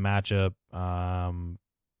decent matchup.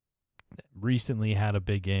 Recently had a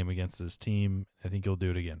big game against this team. I think he'll do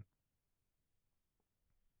it again.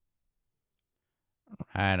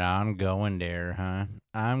 Right on, going there, huh?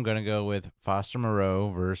 I'm going to go with Foster Moreau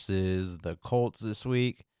versus the Colts this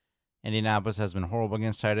week. Indianapolis has been horrible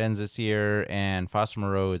against tight ends this year, and Foster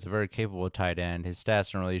Moreau is a very capable tight end. His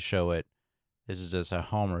stats don't really show it. This is just a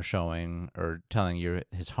homer showing or telling you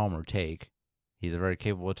his homer take. He's a very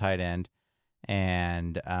capable tight end,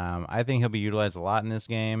 and I think he'll be utilized a lot in this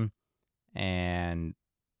game. And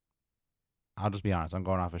I'll just be honest, I'm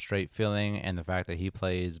going off a straight feeling and the fact that he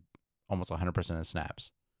plays almost 100% of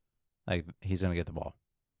snaps. Like, he's going to get the ball.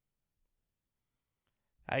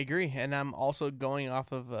 I agree, and I'm also going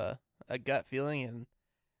off of a gut feeling, and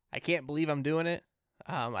I can't believe I'm doing it.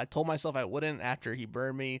 I told myself I wouldn't after he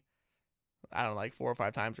burned me, I don't know, like 4 or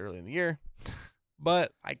 5 times early in the year.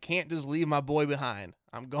 But I can't just leave my boy behind.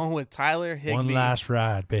 I'm going with Tyler Higbee. One last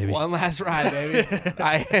ride, baby. One last ride, baby.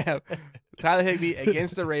 I have Tyler Higbee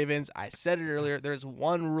against the Ravens. I said it earlier. There's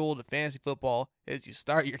one rule to fantasy football is you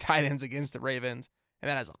start your tight ends against the Ravens, and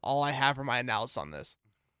that is all I have for my analysis on this.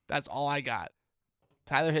 That's all I got.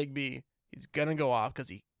 Tyler Higbee, he's going to go off because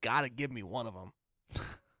he got to give me one of them.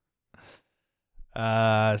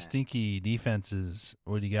 Stinky defenses.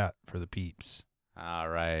 What do you got for the peeps? All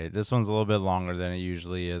right. This one's a little bit longer than it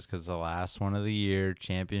usually is because the last one of the year,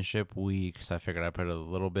 championship week, so I figured I'd put a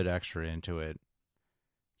little bit extra into it.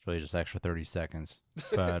 It's really just extra 30 seconds.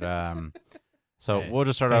 But so hey, we'll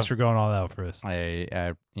just start thanks off. for going all out for us.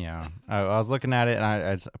 I was looking at it, and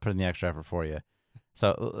I just put in the extra effort for you.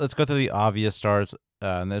 So let's go through the obvious starts.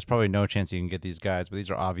 And there's probably no chance you can get these guys, but these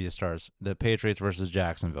are obvious starts. The Patriots versus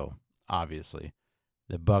Jacksonville, obviously.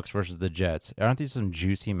 The Bucks versus the Jets. Aren't these some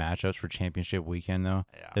juicy matchups for championship weekend, though?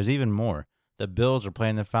 Yeah. There's even more. The Bills are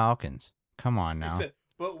playing the Falcons. Come on now.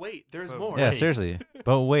 But wait, there's more. Yeah, seriously.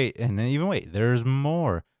 But wait, and then even wait, there's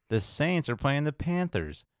more. The Saints are playing the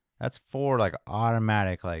Panthers. That's 4 like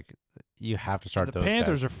automatic, like you have to start those. The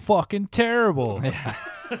Panthers guys. are fucking terrible. Yeah,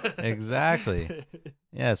 exactly.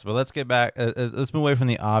 Yes, but let's get back. Let's move away from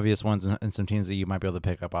the obvious ones and some teams that you might be able to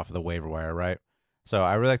pick up off of the waiver wire, right? So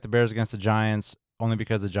I really like the Bears against the Giants, only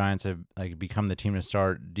because the Giants have like become the team to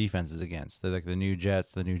start defenses against. They're like the new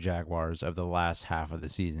Jets, the new Jaguars of the last half of the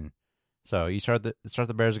season. So you start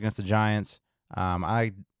the Bears against the Giants. I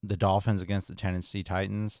like the Dolphins against the Tennessee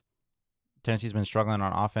Titans. Tennessee's been struggling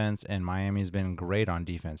on offense, and Miami's been great on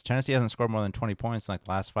defense. Tennessee hasn't scored more than 20 points in like the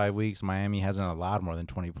last 5 weeks. Miami hasn't allowed more than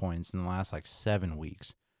 20 points in the last like 7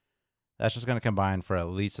 weeks. That's just going to combine for at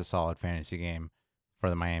least a solid fantasy game for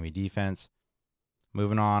the Miami defense.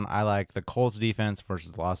 Moving on, I like the Colts defense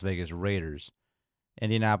versus the Las Vegas Raiders.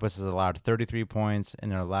 Indianapolis has allowed 33 points in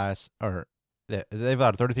their they've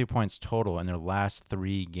allowed 33 points total in their last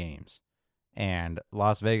 3 games. And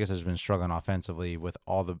Las Vegas has been struggling offensively with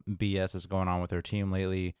all the BS that's going on with their team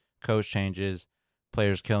lately. Coach changes,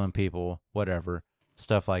 players killing people, whatever,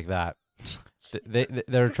 stuff like that.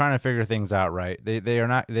 They're trying to figure things out, right? They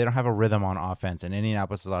don't have a rhythm on offense. And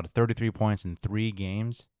Indianapolis has allowed 33 points in 3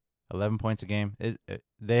 games, 11 points a game.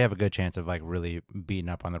 They have a good chance of like really beating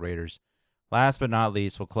up on the Raiders. Last but not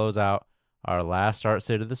least, we'll close out our last start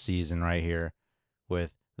sit of the season right here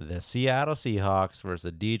with the Seattle Seahawks versus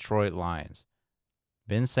the Detroit Lions.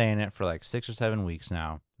 Been saying it for like 6 or 7 weeks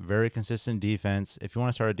now. Very consistent defense. If you want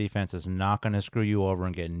to start a defense that's not going to screw you over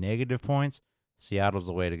and get negative points, Seattle's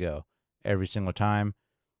the way to go every single time.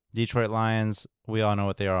 Detroit Lions, we all know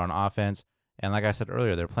what they are on offense. And like I said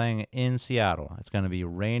earlier, they're playing in Seattle. It's going to be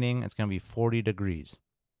raining. It's going to be 40 degrees.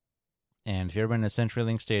 And if you've ever been to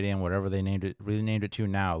CenturyLink Stadium, whatever they renamed it to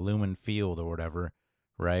now, Lumen Field or whatever,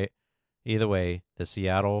 right? Either way, the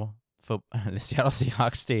Seattle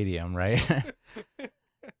Seahawks Stadium, right?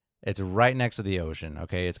 It's right next to the ocean,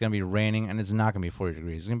 okay? It's going to be raining, and it's not going to be 40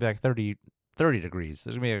 degrees. It's going to be like 30 degrees.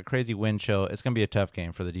 There's going to be a crazy wind chill. It's going to be a tough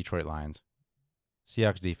game for the Detroit Lions.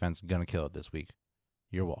 Seahawks defense is going to kill it this week.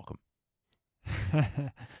 You're welcome.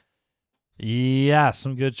 Yeah,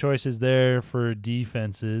 some good choices there for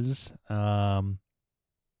defenses. And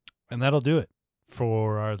that'll do it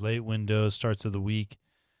for our late window starts of the week.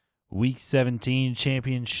 Week 17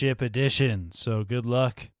 championship edition. So good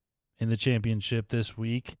luck in the championship this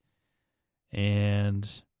week.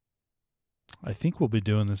 And I think we'll be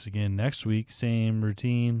doing this again next week. Same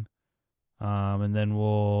routine. And then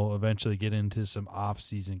we'll eventually get into some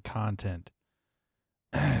off-season content.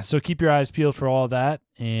 So keep your eyes peeled for all that,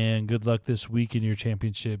 and good luck this week in your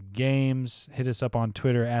championship games. Hit us up on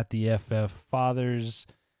Twitter at the FF Fathers.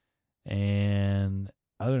 And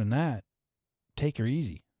other than that, take her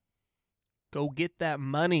easy. Go get that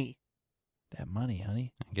money. That money,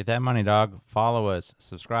 honey. Get that money, dog. Follow us.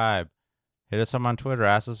 Subscribe. Hit us up on Twitter.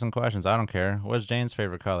 Ask us some questions. I don't care. What's Jane's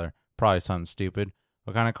favorite color? Probably something stupid.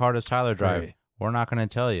 What kind of car does Tyler drive? Right. We're not going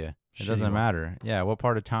to tell you. It Shitty doesn't one. matter. Yeah, what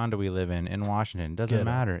part of town do we live in Washington? Doesn't Get 'em.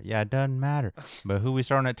 matter. Yeah, it doesn't matter. But who we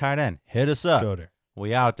starting at tight end? Hit us up. Go there.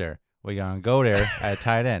 We out there. We going to go there at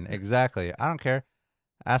tight end. Exactly. I don't care.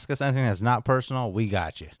 Ask us anything that's not personal. We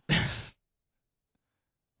got you.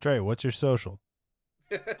 Trey, what's your social?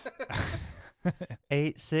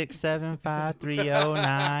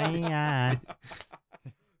 8675309.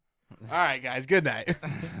 All right, guys. Good night.